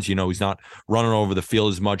concerns. He's not running over the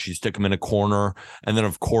field as much. You stick him in a corner. And then,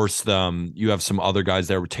 of course, you have some other guys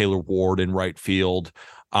there with Taylor Ward in right field.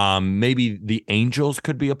 Maybe the Angels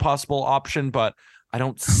could be a possible option, but I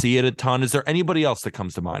don't see it a ton. Is there anybody else that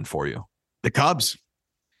comes to mind for you? The Cubs.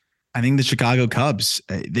 I think the Chicago Cubs,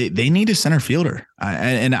 they need a center fielder.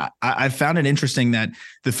 I found it interesting that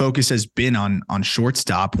the focus has been on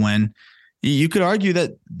shortstop when you could argue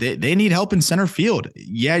that they need help in center field.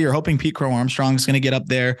 Yeah, you're hoping Pete Crow Armstrong's going to get up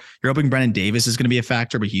there. You're hoping Brennan Davis is going to be a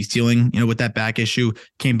factor, but he's dealing, with that back issue.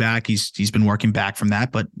 Came back. He's been working back from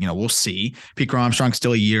that, but we'll see. Pete Crow Armstrong's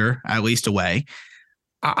still a year at least away.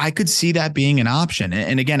 I could see that being an option.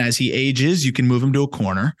 And again, as he ages, you can move him to a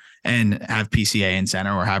corner and have PCA in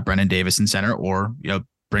center or have Brennan Davis in center or,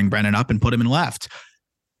 bring Brennan up and put him in left.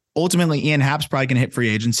 Ultimately, Ian Happ's probably going to hit free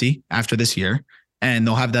agency after this year, and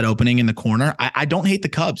they'll have that opening in the corner. I don't hate the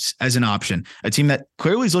Cubs as an option, a team that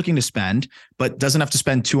clearly is looking to spend, but doesn't have to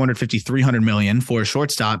spend 250, 300 million for a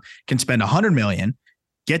shortstop, can spend 100 million,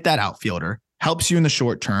 get that outfielder, helps you in the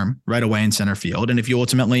short term right away in center field. And if you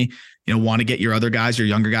ultimately, want to get your other guys, your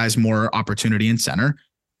younger guys, more opportunity in center,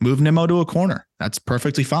 move Nimmo to a corner. That's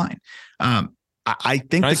perfectly fine. I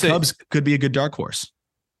think the Cubs could be a good dark horse.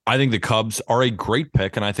 I think the Cubs are a great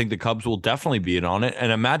pick, and I think the Cubs will definitely be in on it.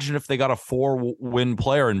 And imagine if they got a 4-win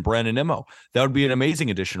player in Brandon Nimmo. That would be an amazing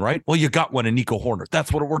addition, right? Well, you got one in Nico Horner.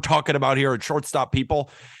 That's what we're talking about here at shortstop, people.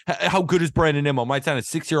 How good is Brandon Nimmo? Might sign a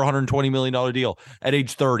 6-year, $120 million deal at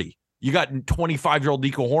age 30. You got 25-year-old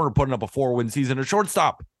Nico Horner putting up a 4-win season at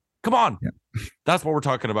shortstop. Come on. Yeah. That's what we're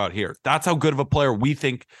talking about here. That's how good of a player we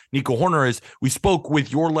think Nico Horner is. We spoke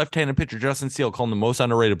with your left-handed pitcher, Justin Steele, calling him the most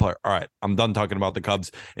underrated player. All right, I'm done talking about the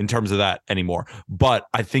Cubs in terms of that anymore. But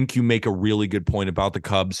I think you make a really good point about the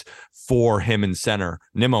Cubs for him in center,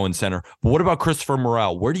 Nimmo in center. But what about Christopher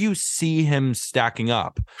Morel? Where do you see him stacking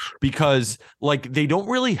up? Because, they don't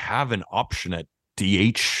really have an option at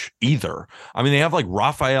DH either. I mean, they have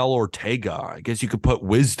Rafael Ortega. I guess you could put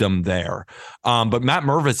Wisdom there. But Matt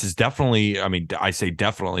Mervis is definitely, I say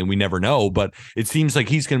definitely, we never know, but it seems like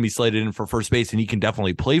he's going to be slated in for first base, and he can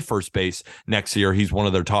definitely play first base next year. He's one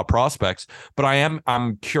of their top prospects. But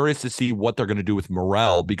I'm curious to see what they're going to do with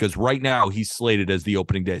Morel, because right now he's slated as the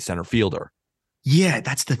opening day center fielder. Yeah,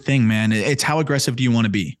 that's the thing, man. It's how aggressive do you want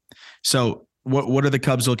to be? So what are the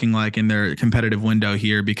Cubs looking like in their competitive window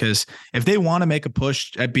here? Because if they want to make a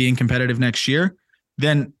push at being competitive next year,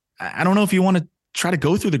 then I don't know if you want to try to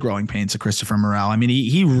go through the growing pains of Christopher Morel. I mean,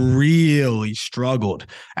 he really struggled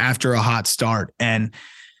after a hot start. And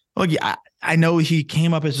look, I know he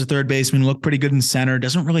came up as a third baseman, looked pretty good in center,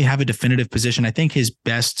 doesn't really have a definitive position. I think his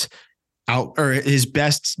best,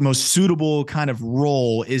 most suitable kind of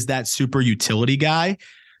role is that super utility guy.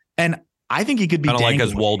 And I think he could be kind of like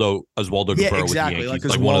Oswaldo Cabrera, exactly, with the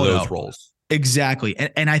Yankees, like one of those roles. Exactly.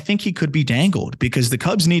 And I think he could be dangled because the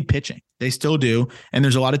Cubs need pitching. They still do. And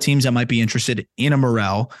there's a lot of teams that might be interested in a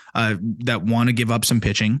Morel that want to give up some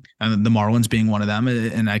pitching, and the Marlins being one of them.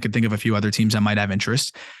 And I could think of a few other teams that might have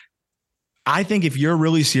interest. I think if you're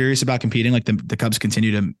really serious about competing, like the Cubs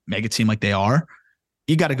continue to make it seem like they are,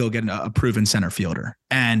 you got to go get a proven center fielder.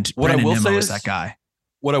 And Brandon Nimmo is that guy.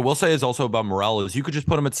 What I will say is also about Morel is you could just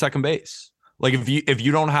put him at second base. If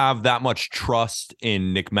you don't have that much trust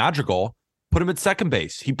in Nick Madrigal, put him at second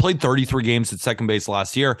base. He played 33 games at second base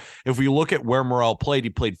last year. If we look at where Morel played,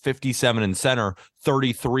 he played 57 in center,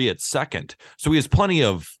 33 at second. So he has plenty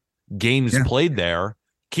of games played there.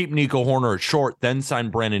 Keep Nico Horner at short, then sign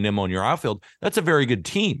Brandon Nimmo in your outfield. That's a very good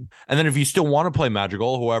team. And then if you still want to play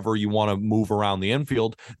Madrigal, whoever you want to move around the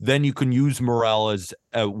infield, then you can use Morel as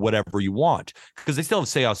whatever you want. Because they still have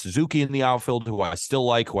Seiya Suzuki in the outfield, who I still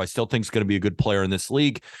like, who I still think is going to be a good player in this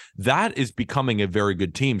league. That is becoming a very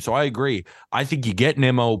good team. So I agree. I think you get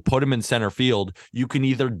Nimmo, put him in center field. You can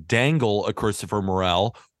either dangle a Christopher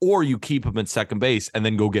Morel, or you keep him at second base and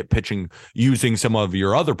then go get pitching using some of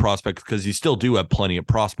your other prospects, because you still do have plenty of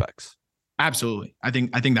prospects. Absolutely. I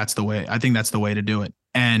think that's the way. I think that's the way to do it.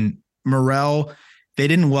 And Morel, they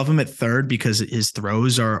didn't love him at third because his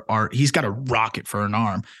throws are he's got a rocket for an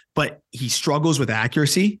arm, but he struggles with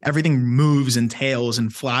accuracy. Everything moves and tails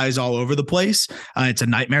and flies all over the place. It's a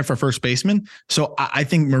nightmare for first baseman. So I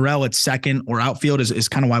think Morel at second or outfield is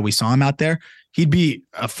kind of why we saw him out there. He'd be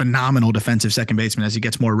a phenomenal defensive second baseman as he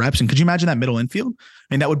gets more reps. And could you imagine that middle infield?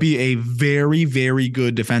 I mean, that would be a very, very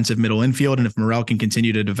good defensive middle infield. And if Morel can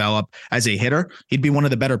continue to develop as a hitter, he'd be one of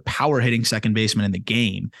the better power hitting second basemen in the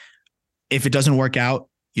game. If it doesn't work out,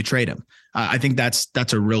 you trade him. I think that's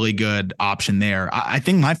a really good option there. I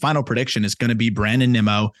think my final prediction is going to be Brandon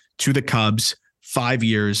Nimmo to the Cubs, 5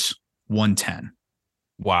 years, 110.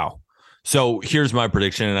 Wow. So here's my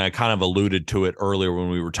prediction, and I kind of alluded to it earlier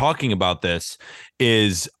when we were talking about this,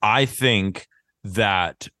 is I think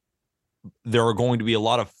that there are going to be a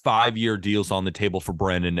lot of 5-year deals on the table for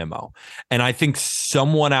Brandon Nimmo. And I think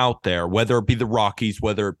someone out there, whether it be the Rockies,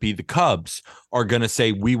 whether it be the Cubs, are going to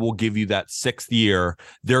say, we will give you that 6th year.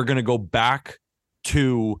 They're going to go back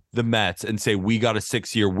to the Mets and say, we got a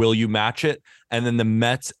 6-year, will you match it? And then the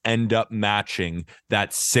Mets end up matching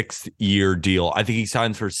that 6th year deal. I think he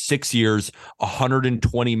signs for 6 years,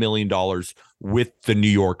 $120 million with the New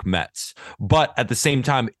York Mets. But at the same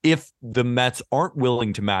time, if the Mets aren't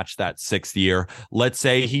willing to match that 6th year, let's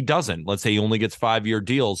say he doesn't, let's say he only gets 5-year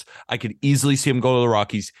deals, I could easily see him go to the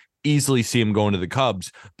Rockies, easily see him going to the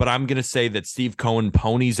Cubs. But I'm going to say that Steve Cohen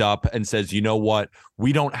ponies up and says, you know what?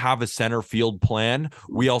 We don't have a center field plan.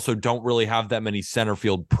 We also don't really have that many center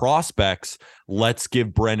field prospects. Let's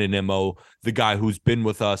give Brandon Nimmo, the guy who's been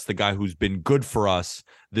with us, the guy who's been good for us,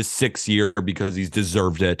 the 6th year because he's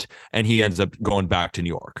deserved it. And he ends up going back to New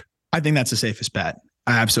York. I think that's the safest bet.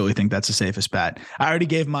 I absolutely think that's the safest bet. I already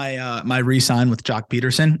gave my my re-sign with Jock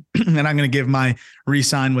Peterson, and I'm going to give my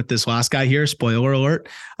re-sign with this last guy here. Spoiler alert.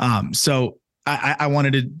 So I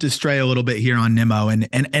wanted to stray a little bit here on Nimmo, and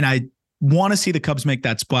I want to see the Cubs make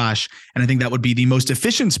that splash, and I think that would be the most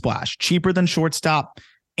efficient splash, cheaper than shortstop,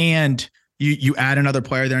 and you add another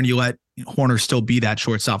player there, and you let Horner still be that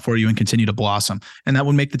shortstop for you and continue to blossom, and that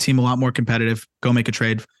would make the team a lot more competitive. Go make a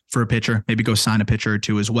trade for a pitcher, maybe go sign a pitcher or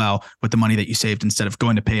two as well with the money that you saved instead of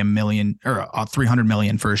going to pay $1 million or $300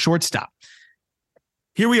 million for a shortstop.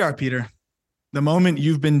 Here we are, Peter, the moment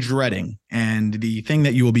you've been dreading and the thing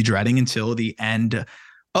that you will be dreading until the end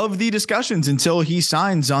of the discussions, until he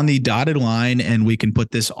signs on the dotted line and we can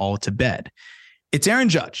put this all to bed. It's Aaron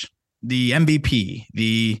Judge, the MVP,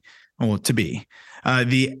 the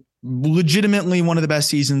legitimately one of the best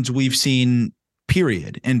seasons we've seen,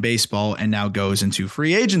 period, in baseball, and now goes into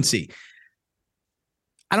free agency.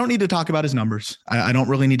 I don't need to talk about his numbers. I don't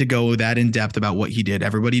really need to go that in depth about what he did.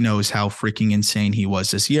 Everybody knows how freaking insane he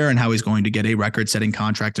was this year and how he's going to get a record-setting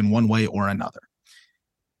contract in one way or another.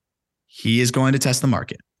 He is going to test the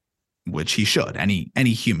market, which he should. Any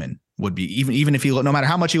human would be, even if he, no matter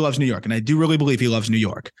how much he loves New York, and I do really believe he loves New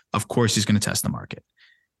York, of course he's going to test the market.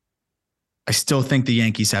 I still think the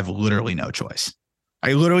Yankees have literally no choice.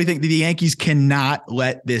 I literally think the Yankees cannot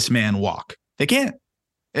let this man walk. They can't.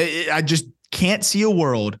 I just can't see a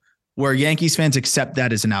world where Yankees fans accept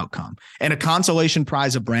that as an outcome. And a consolation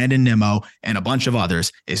prize of Brandon Nimmo and a bunch of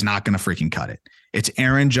others is not going to freaking cut it. It's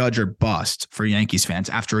Aaron Judge or bust for Yankees fans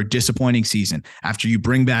after a disappointing season, after you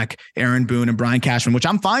bring back Aaron Boone and Brian Cashman, which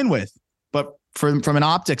I'm fine with. But from an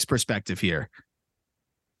optics perspective here,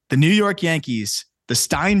 the New York Yankees, the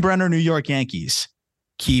Steinbrenner New York Yankees,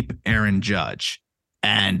 keep Aaron Judge.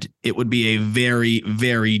 And it would be a very,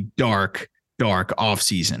 very dark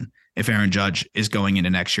offseason if Aaron Judge is going into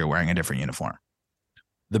next year wearing a different uniform.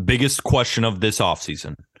 The biggest question of this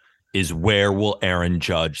offseason is, where will Aaron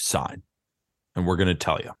Judge sign? And we're going to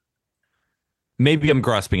tell you. Maybe I'm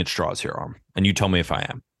grasping at straws here, Arm, and you tell me if I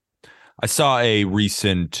am. I saw a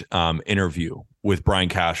recent interview with Brian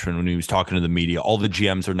Cashman when he was talking to the media. All the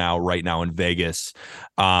GMs are right now in Vegas.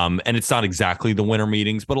 And it's not exactly the winter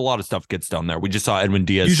meetings, but a lot of stuff gets done there. We just saw Edwin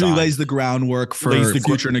Diaz usually lays the groundwork for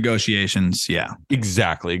future negotiations. Yeah,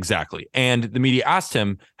 exactly. And the media asked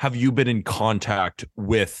him, have you been in contact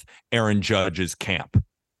with Aaron Judge's camp?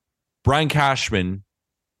 Brian Cashman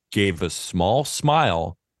gave a small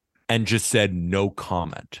smile and just said, no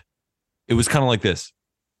comment. It was kind of like this.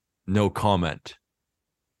 No comment.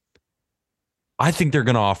 I think they're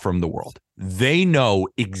going to offer him the world. They know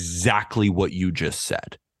exactly what you just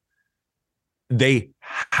said. They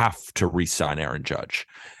have to re-sign Aaron Judge.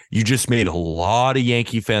 You just made a lot of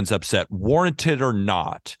Yankee fans upset, warranted or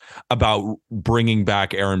not, about bringing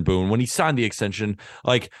back Aaron Boone. When he signed the extension,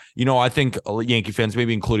 I think Yankee fans,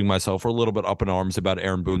 maybe including myself, are a little bit up in arms about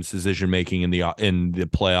Aaron Boone's decision-making in the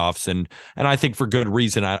playoffs. And I think for good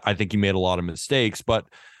reason. I think he made a lot of mistakes, but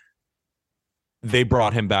they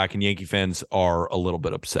brought him back, and Yankee fans are a little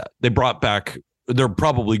bit upset. They're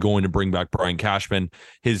probably going to bring back Brian Cashman.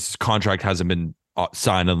 His contract hasn't been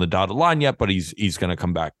signed on the dotted line yet, but he's going to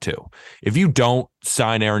come back too. If you don't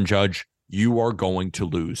sign Aaron Judge, you are going to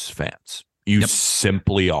lose fans. You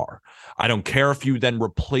simply are. I don't care if you then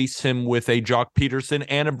replace him with a Jock Peterson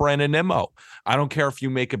and a Brandon Nimmo. I don't care if you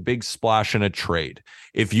make a big splash in a trade.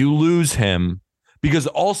 If you lose him, because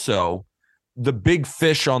also the big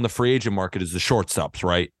fish on the free agent market is the shortstops,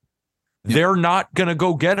 right? Yep. They're not going to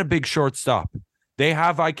go get a big shortstop. They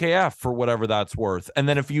have IKF for whatever that's worth. And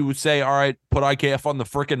then if you say, all right, put IKF on the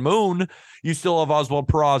freaking moon, you still have Oswald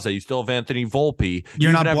Peraza. You still have Anthony Volpe.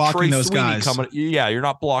 You're not blocking those guys. You're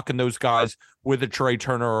not blocking those guys with a Trey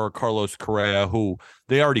Turner or Carlos Correa, who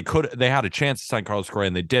they had a chance to sign Carlos Correa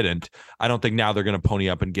and they didn't. I don't think now they're going to pony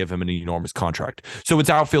up and give him an enormous contract. So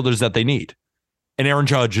it's outfielders that they need. And Aaron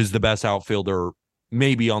Judge is the best outfielder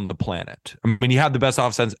maybe on the planet. I mean, he had the best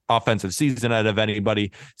offensive season out of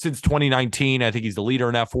anybody since 2019. I think he's the leader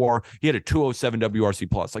in F4. He had a 207 WRC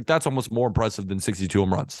plus. Like, that's almost more impressive than 62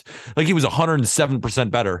 home runs. Like, he was 107%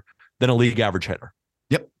 better than a league average hitter.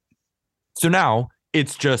 Yep. So now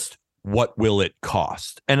it's just, what will it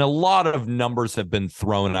cost? And a lot of numbers have been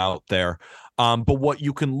thrown out there. But what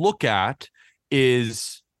you can look at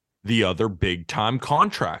is the other big time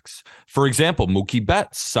contracts. For example, Mookie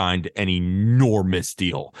Betts signed an enormous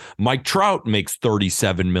deal. Mike Trout makes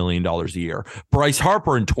 $37 million a year. Bryce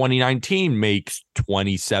Harper in 2019 makes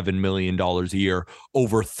 $27 million a year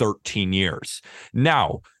over 13 years.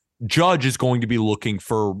 Now, Judge is going to be looking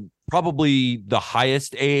for probably the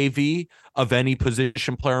highest AAV of any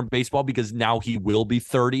position player in baseball, because now he will be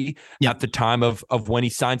 30 at the time of when he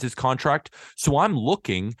signs his contract. So I'm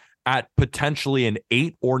looking at potentially an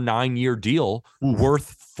 8 or 9 year deal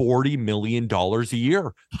worth $40 million a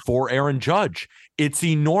year for Aaron Judge. It's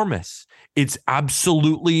enormous. It's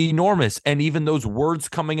absolutely enormous. And even those words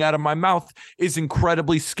coming out of my mouth is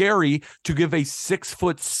incredibly scary to give a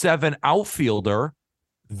 6'7" outfielder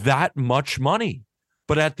that much money.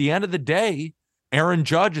 But at the end of the day, Aaron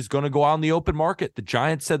Judge is going to go out in the open market. The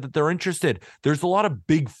Giants said that they're interested. There's a lot of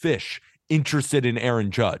big fish interested in Aaron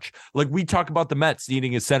Judge. Like, we talk about the Mets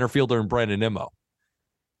needing a center fielder in Brandon Nimmo.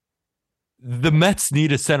 The Mets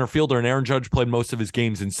need a center fielder, and Aaron Judge played most of his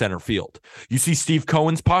games in center field. You see Steve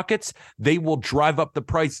Cohen's pockets, they will drive up the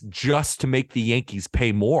price just to make the Yankees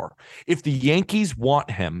pay more. If the Yankees want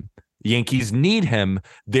him, the Yankees need him,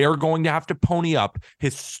 they're going to have to pony up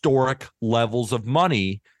historic levels of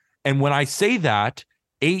money. And when I say that,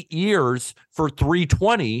 8 years for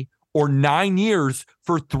 $320 or 9 years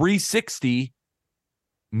for $360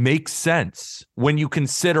 makes sense when you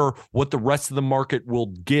consider what the rest of the market will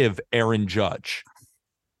give Aaron Judge.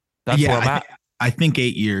 That's where I'm at. I think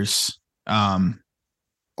 8 years.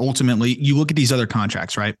 Ultimately, you look at these other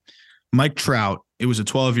contracts, right? Mike Trout, it was a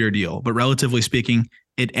 12-year deal, but relatively speaking,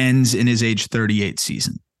 it ends in his age 38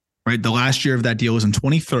 season, right? The last year of that deal was in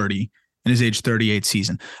 2030. In his age 38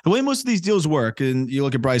 season. The way most of these deals work, and you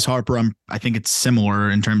look at Bryce Harper, I think it's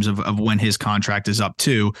similar in terms of when his contract is up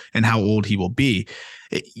to and how old he will be.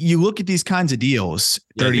 You look at these kinds of deals,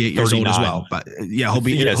 38 years old as well. But he'll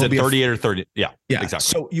be 38 or 30. Yeah, exactly.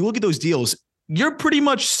 So you look at those deals, you're pretty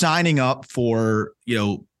much signing up for,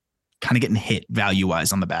 kind of getting hit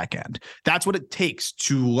value-wise on the back end. That's what it takes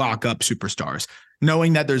to lock up superstars,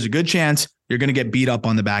 knowing that there's a good chance you're going to get beat up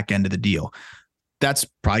on the back end of the deal. That's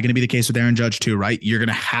probably going to be the case with Aaron Judge too, right? You're going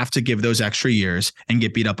to have to give those extra years and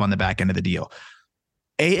get beat up on the back end of the deal.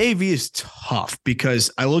 AAV is tough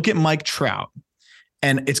because I look at Mike Trout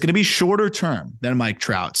and it's going to be shorter term than Mike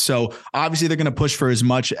Trout. So obviously they're going to push for as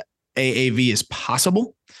much AAV as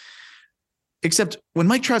possible. Except when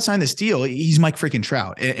Mike Trout signed this deal, he's Mike freaking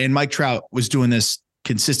Trout. And Mike Trout was doing this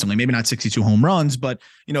consistently, maybe not 62 home runs, but,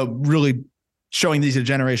 really showing these a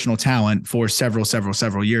generational talent for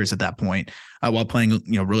several years at that point, while playing,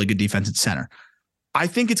 really good defense at center. I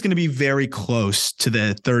think it's going to be very close to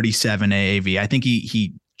the 37 AAV. I think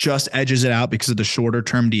he just edges it out because of the shorter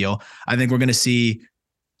term deal. I think we're going to see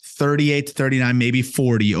 38 to 39, maybe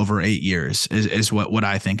 40 over 8 years is what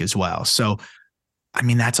I think as well. So, I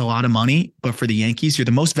mean, that's a lot of money, but for the Yankees, you're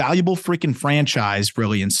the most valuable freaking franchise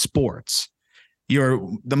really in sports. You're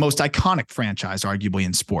the most iconic franchise, arguably,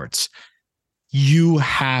 in sports. You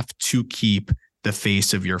have to keep the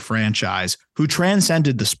face of your franchise who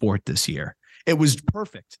transcended the sport this year. It was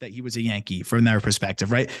perfect that he was a Yankee from their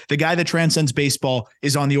perspective, right? The guy that transcends baseball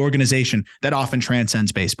is on the organization that often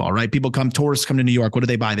transcends baseball, right? Tourists come to New York. What do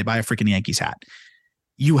they buy? They buy a freaking Yankees hat.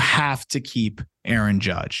 You have to keep Aaron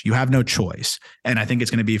Judge. You have no choice. And I think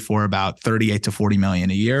it's going to be for about 38 to 40 million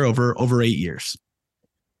a year over 8 years.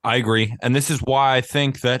 I agree. And this is why I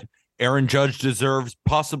think that Aaron Judge deserves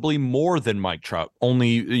possibly more than Mike Trout.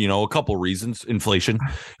 Only, a couple reasons. Inflation,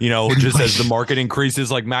 just as the market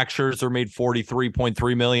increases, like Max Scherzer made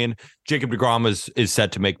 $43.3 million. Jacob deGrom is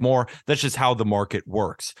set to make more. That's just how the market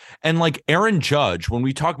works. And like Aaron Judge, when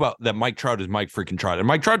we talk about that, Mike Trout is Mike freaking Trout, and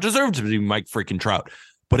Mike Trout deserves to be Mike freaking Trout.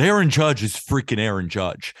 But Aaron Judge is freaking Aaron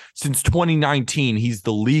Judge. Since 2019, he's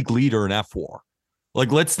the league leader in F4.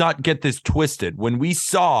 Like, let's not get this twisted. When we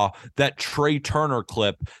saw that Trey Turner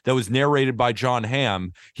clip that was narrated by John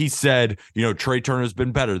Hamm, he said, Trey Turner's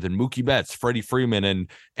been better than Mookie Betts, Freddie Freeman,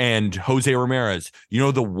 and Jose Ramirez.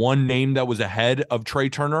 The one name that was ahead of Trey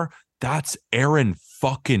Turner? That's Aaron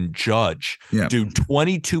fucking Judge. Yeah. Dude,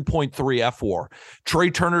 22.3 FWAR. Trey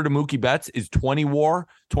Turner to Mookie Betts is 20 FWAR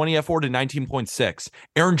to 19.6.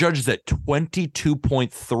 Aaron Judge is at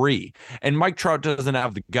 22.3. And Mike Trout doesn't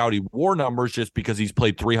have the gaudy WAR numbers just because he's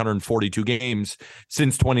played 342 games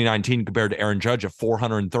since 2019 compared to Aaron Judge at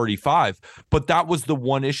 435. But that was the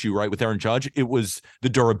one issue, right, with Aaron Judge. It was the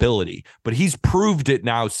durability. But he's proved it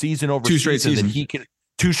now season over season that he can.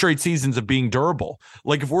 2 straight seasons of being durable.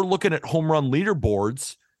 Like, if we're looking at home run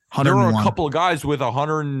leaderboards, there are a couple of guys with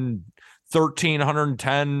 113,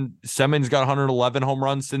 110. Simmons got 111 home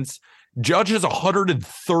runs since. Judge has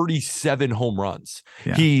 137 home runs.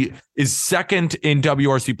 Yeah. He is second in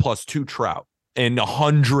WRC plus 2 Trout and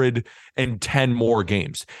 110 more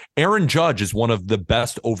games. Aaron Judge is one of the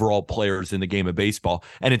best overall players in the game of baseball,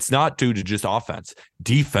 and it's not due to just offense.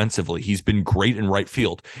 Defensively, he's been great in right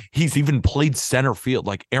field. He's even played center field.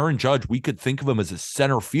 Like, Aaron Judge, we could think of him as a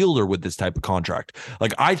center fielder with this type of contract.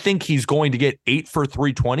 Like, I think he's going to get 8 for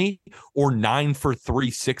 320 or 9 for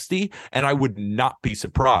 360, and I would not be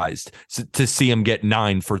surprised to see him get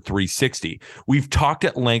 9 for 360. We've talked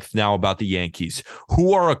at length now about the Yankees.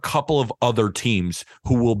 Who are a couple of other teams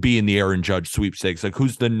who will be in the Aaron Judge sweepstakes? Like,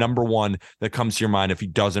 who's the number one that comes to your mind if he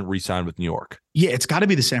doesn't re-sign with New York? Yeah, it's got to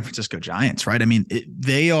be the San Francisco Giants, right? I mean,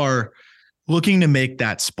 they are looking to make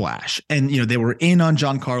that splash. And, they were in on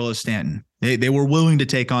Giancarlo Stanton. They were willing to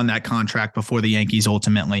take on that contract before the Yankees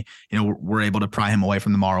ultimately, were able to pry him away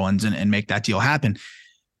from the Marlins and make that deal happen.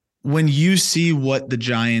 When you see what the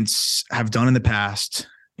Giants have done in the past,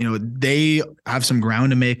 they have some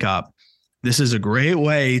ground to make up. This is a great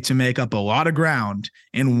way to make up a lot of ground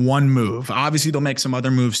in one move. Obviously, they'll make some other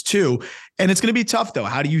moves too. And it's going to be tough, though.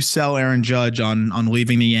 How do you sell Aaron Judge on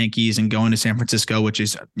leaving the Yankees and going to San Francisco, which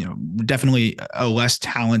is, definitely a less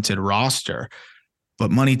talented roster? But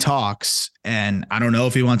money talks. And I don't know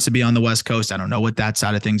if he wants to be on the West Coast. I don't know what that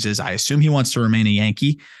side of things is. I assume he wants to remain a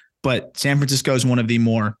Yankee. But San Francisco is one of the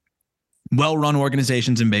more well-run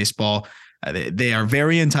organizations in baseball. They are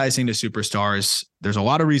very enticing to superstars. There's a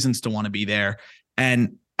lot of reasons to want to be there.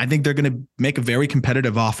 And I think they're going to make a very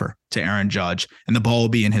competitive offer to Aaron Judge, and the ball will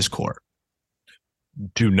be in his court.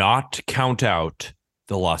 Do not count out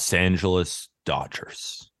the Los Angeles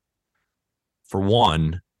Dodgers. For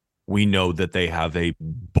one, we know that they have a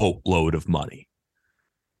boatload of money.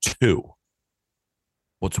 2,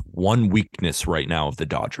 what's one weakness right now of the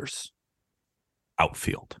Dodgers?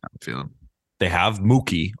 Outfield. They have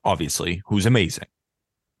Mookie, obviously, who's amazing.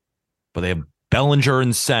 But they have Bellinger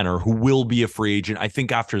in center, who will be a free agent, I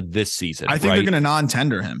think, after this season. I think they're going to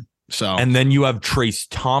non-tender him. So, and then you have Trace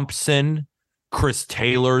Thompson. Chris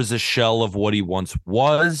Taylor's a shell of what he once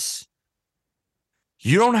was.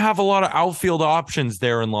 You don't have a lot of outfield options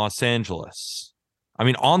there in Los Angeles. I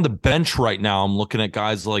mean, on the bench right now, I'm looking at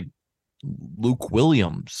guys like Luke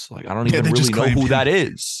Williams. Like, I don't even really know who that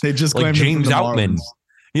is. They just like James Outman. Marlins.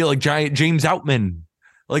 Yeah, like James Outman.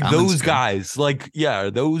 Like those guys. Like, yeah, are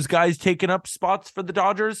those guys taking up spots for the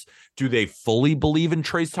Dodgers? Do they fully believe in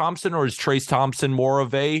Trace Thompson, or is Trace Thompson more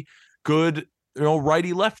of a good,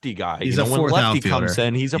 righty-lefty guy? He's a when fourth lefty outfielder. Comes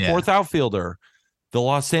in, he's a fourth outfielder. The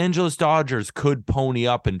Los Angeles Dodgers could pony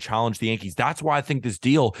up and challenge the Yankees. That's why I think this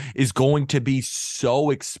deal is going to be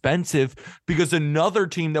so expensive, because another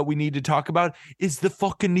team that we need to talk about is the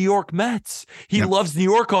fucking New York Mets. He loves New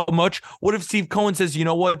York all much. What if Steve Cohen says, you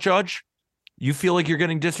know what, Judge? You feel like you're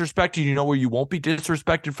getting disrespected. You know where you won't be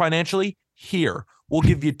disrespected financially? Here. We'll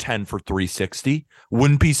give you 10 for 360.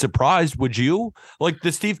 Wouldn't be surprised, would you? Like,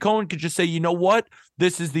 the Steve Cohen could just say, you know what?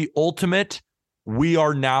 This is the ultimate. We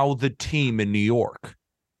are now the team in New York.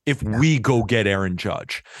 If we go get Aaron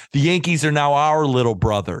Judge, the Yankees are now our little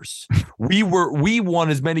brothers. We won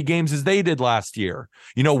as many games as they did last year.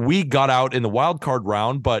 We got out in the wild card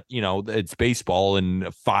round, but it's baseball and a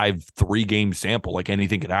 5-3 game sample. Like,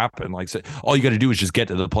 anything could happen. Like, all you got to do is just get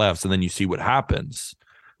to the playoffs, and then you see what happens.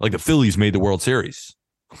 Like, the Phillies made the World Series.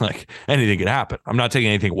 Like, anything could happen. I'm not taking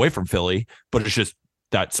anything away from Philly, but it's just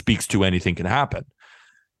that speaks to anything can happen.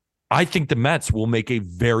 I think the Mets will make a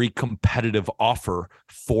very competitive offer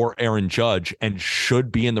for Aaron Judge and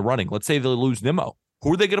should be in the running. Let's say they lose Nimmo.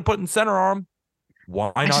 Who are they going to put in center arm?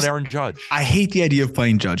 Why not Aaron Judge? I hate the idea of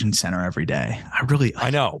playing Judge in center every day.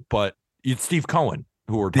 I know, but it's Steve Cohen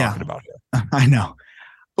who we're talking about here. I know.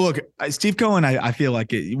 Look, Steve Cohen, I feel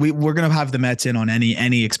like we're going to have the Mets in on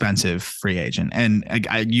any expensive free agent. And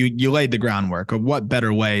you laid the groundwork. What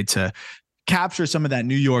better way to capture some of that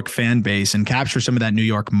New York fan base and capture some of that New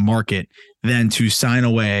York market than to sign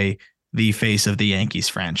away the face of the Yankees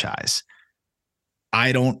franchise.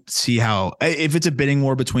 I don't see how, if it's a bidding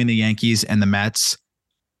war between the Yankees and the Mets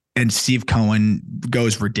and Steve Cohen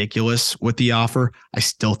goes ridiculous with the offer, I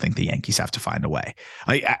still think the Yankees have to find a way.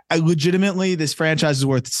 I legitimately, this franchise is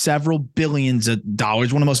worth several billions of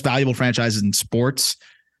dollars, one of the most valuable franchises in sports.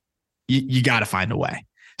 You got to find a way.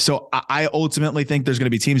 So I ultimately think there's going to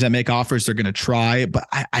be teams that make offers. They're going to try, but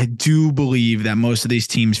I do believe that most of these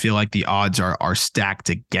teams feel like the odds are stacked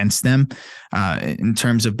against them in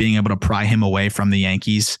terms of being able to pry him away from the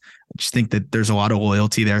Yankees. I just think that there's a lot of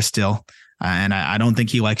loyalty there still. And I don't think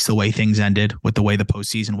he likes the way things ended with the way the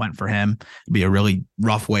postseason went for him. It'd be a really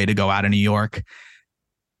rough way to go out of New York.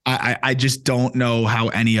 I just don't know how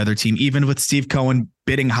any other team, even with Steve Cohen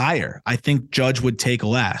bidding higher, I think Judge would take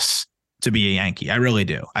less to be a Yankee. I really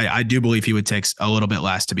do. I do believe he would take a little bit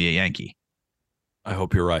less to be a Yankee. I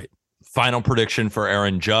hope you're right. Final prediction for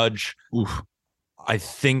Aaron Judge. Oof. I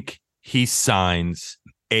think he signs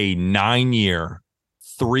a 9-year,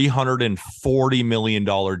 $340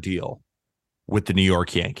 million deal with the New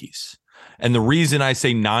York Yankees. And the reason I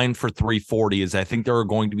say 9 for 340 is I think there are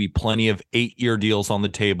going to be plenty of 8-year deals on the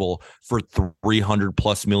table for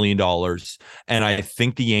 $300+ million. And I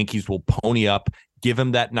think the Yankees will pony up, give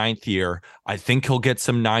him that 9th year. I think he'll get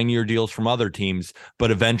some 9-year deals from other teams,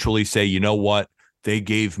 but eventually say, you know what? They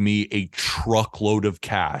gave me a truckload of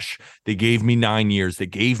cash. They gave me 9 years. They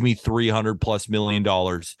gave me $300+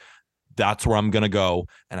 million. That's where I'm going to go.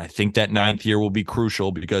 And I think that 9th year will be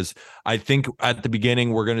crucial because I think at the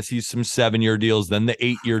beginning, we're going to see some 7-year deals. Then the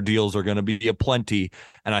 8-year deals are going to be aplenty.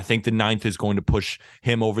 And I think the 9th is going to push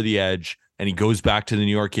him over the edge. And he goes back to the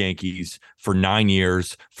New York Yankees for 9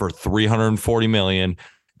 years for $340 million.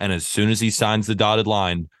 And as soon as he signs the dotted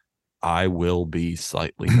line, I will be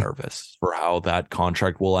slightly nervous for how that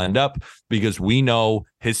contract will end up because we know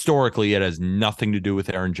historically it has nothing to do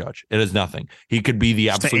with Aaron Judge. It has nothing. He could be the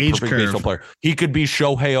absolute perfect baseball player. He could be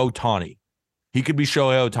Shohei Ohtani.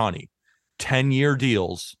 10-year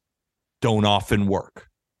deals don't often work.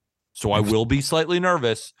 So I will be slightly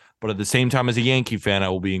nervous, but at the same time, as a Yankee fan, I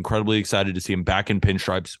will be incredibly excited to see him back in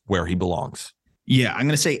pinstripes where he belongs. Yeah, I'm going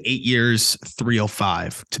to say 8 years,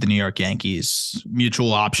 305 to the New York Yankees,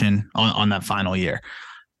 mutual option on that final year.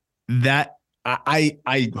 That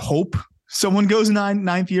I hope someone goes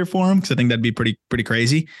ninth year for him because I think that'd be pretty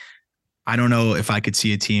crazy. I don't know if I could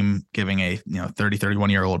see a team giving a 30,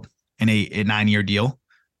 31-year-old in a 9-year deal,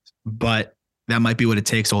 but that might be what it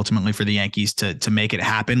takes ultimately for the Yankees to make it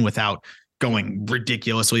happen without going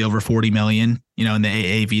ridiculously over 40 million, in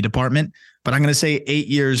the AAV department. But I'm going to say 8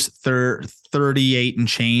 years, 38 and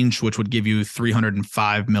change, which would give you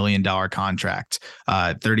 $305 million contract,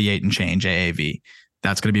 38 and change AAV.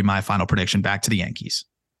 That's going to be my final prediction back to the Yankees.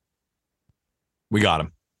 We got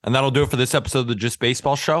him. And that'll do it for this episode of the Just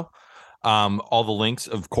Baseball Show. All the links,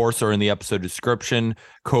 of course, are in the episode description.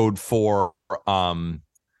 Code for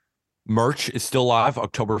merch is still live,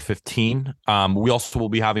 October 15. We also will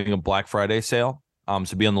be having a Black Friday sale.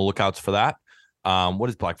 So be on the lookouts for that. What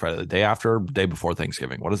is Black Friday? The day after, day before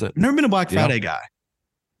Thanksgiving? What is it? Never been a Black Friday guy.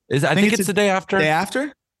 I think it's the day after. Day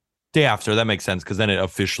after? Day after. That makes sense because then it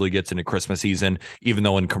officially gets into Christmas season. Even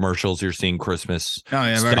though in commercials you're seeing Christmas. Oh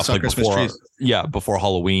yeah, stuff like Christmas trees. Before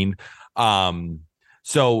Halloween.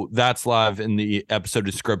 So that's live in the episode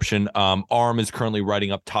description. Arm is currently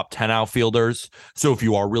writing up top 10 outfielders. So if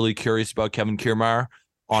you are really curious about Kevin Kiermaier,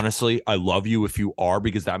 honestly, I love you if you are,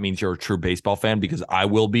 because that means you're a true baseball fan, because I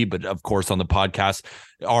will be. But of course, on the podcast,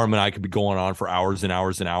 Arm and I could be going on for hours and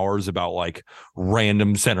hours and hours about like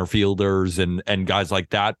random center fielders and guys like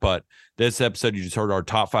that. But this episode, you just heard our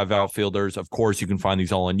top 5 outfielders. Of course, you can find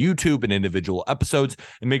these all on YouTube and individual episodes.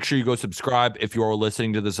 And make sure you go subscribe if you are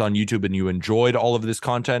listening to this on YouTube and you enjoyed all of this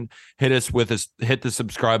content. Hit the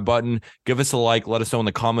subscribe button. Give us a like. Let us know in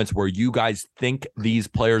the comments where you guys think these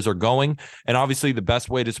players are going. And obviously, the best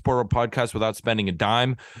way to support our podcast without spending a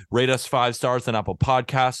dime, rate us 5 stars on Apple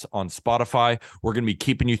Podcasts, on Spotify. We're going to be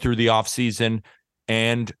keeping you through the offseason.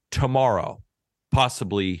 And tomorrow,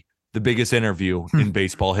 possibly the biggest interview in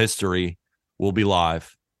baseball history will be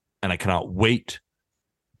live. And I cannot wait.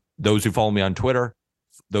 Those who follow me on Twitter,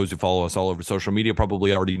 those who follow us all over social media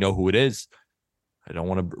probably already know who it is. I don't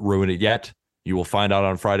want to ruin it yet. You will find out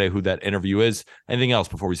on Friday who that interview is. Anything else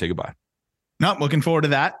before we say goodbye? No, looking forward to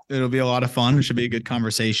that. It'll be a lot of fun. It should be a good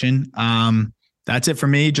conversation. That's it for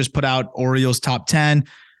me. Just put out Orioles top 10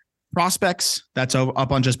 prospects. That's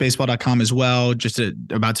up on justbaseball.com as well.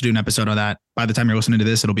 About to do an episode on that. By the time you're listening to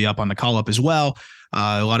this, it'll be up on the call up as well.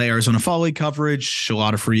 A lot of Arizona Fall League coverage, a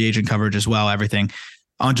lot of free agent coverage as well. Everything.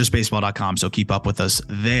 on justbaseball.com. So keep up with us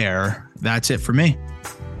there. That's it for me.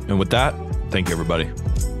 And with that, thank you, everybody.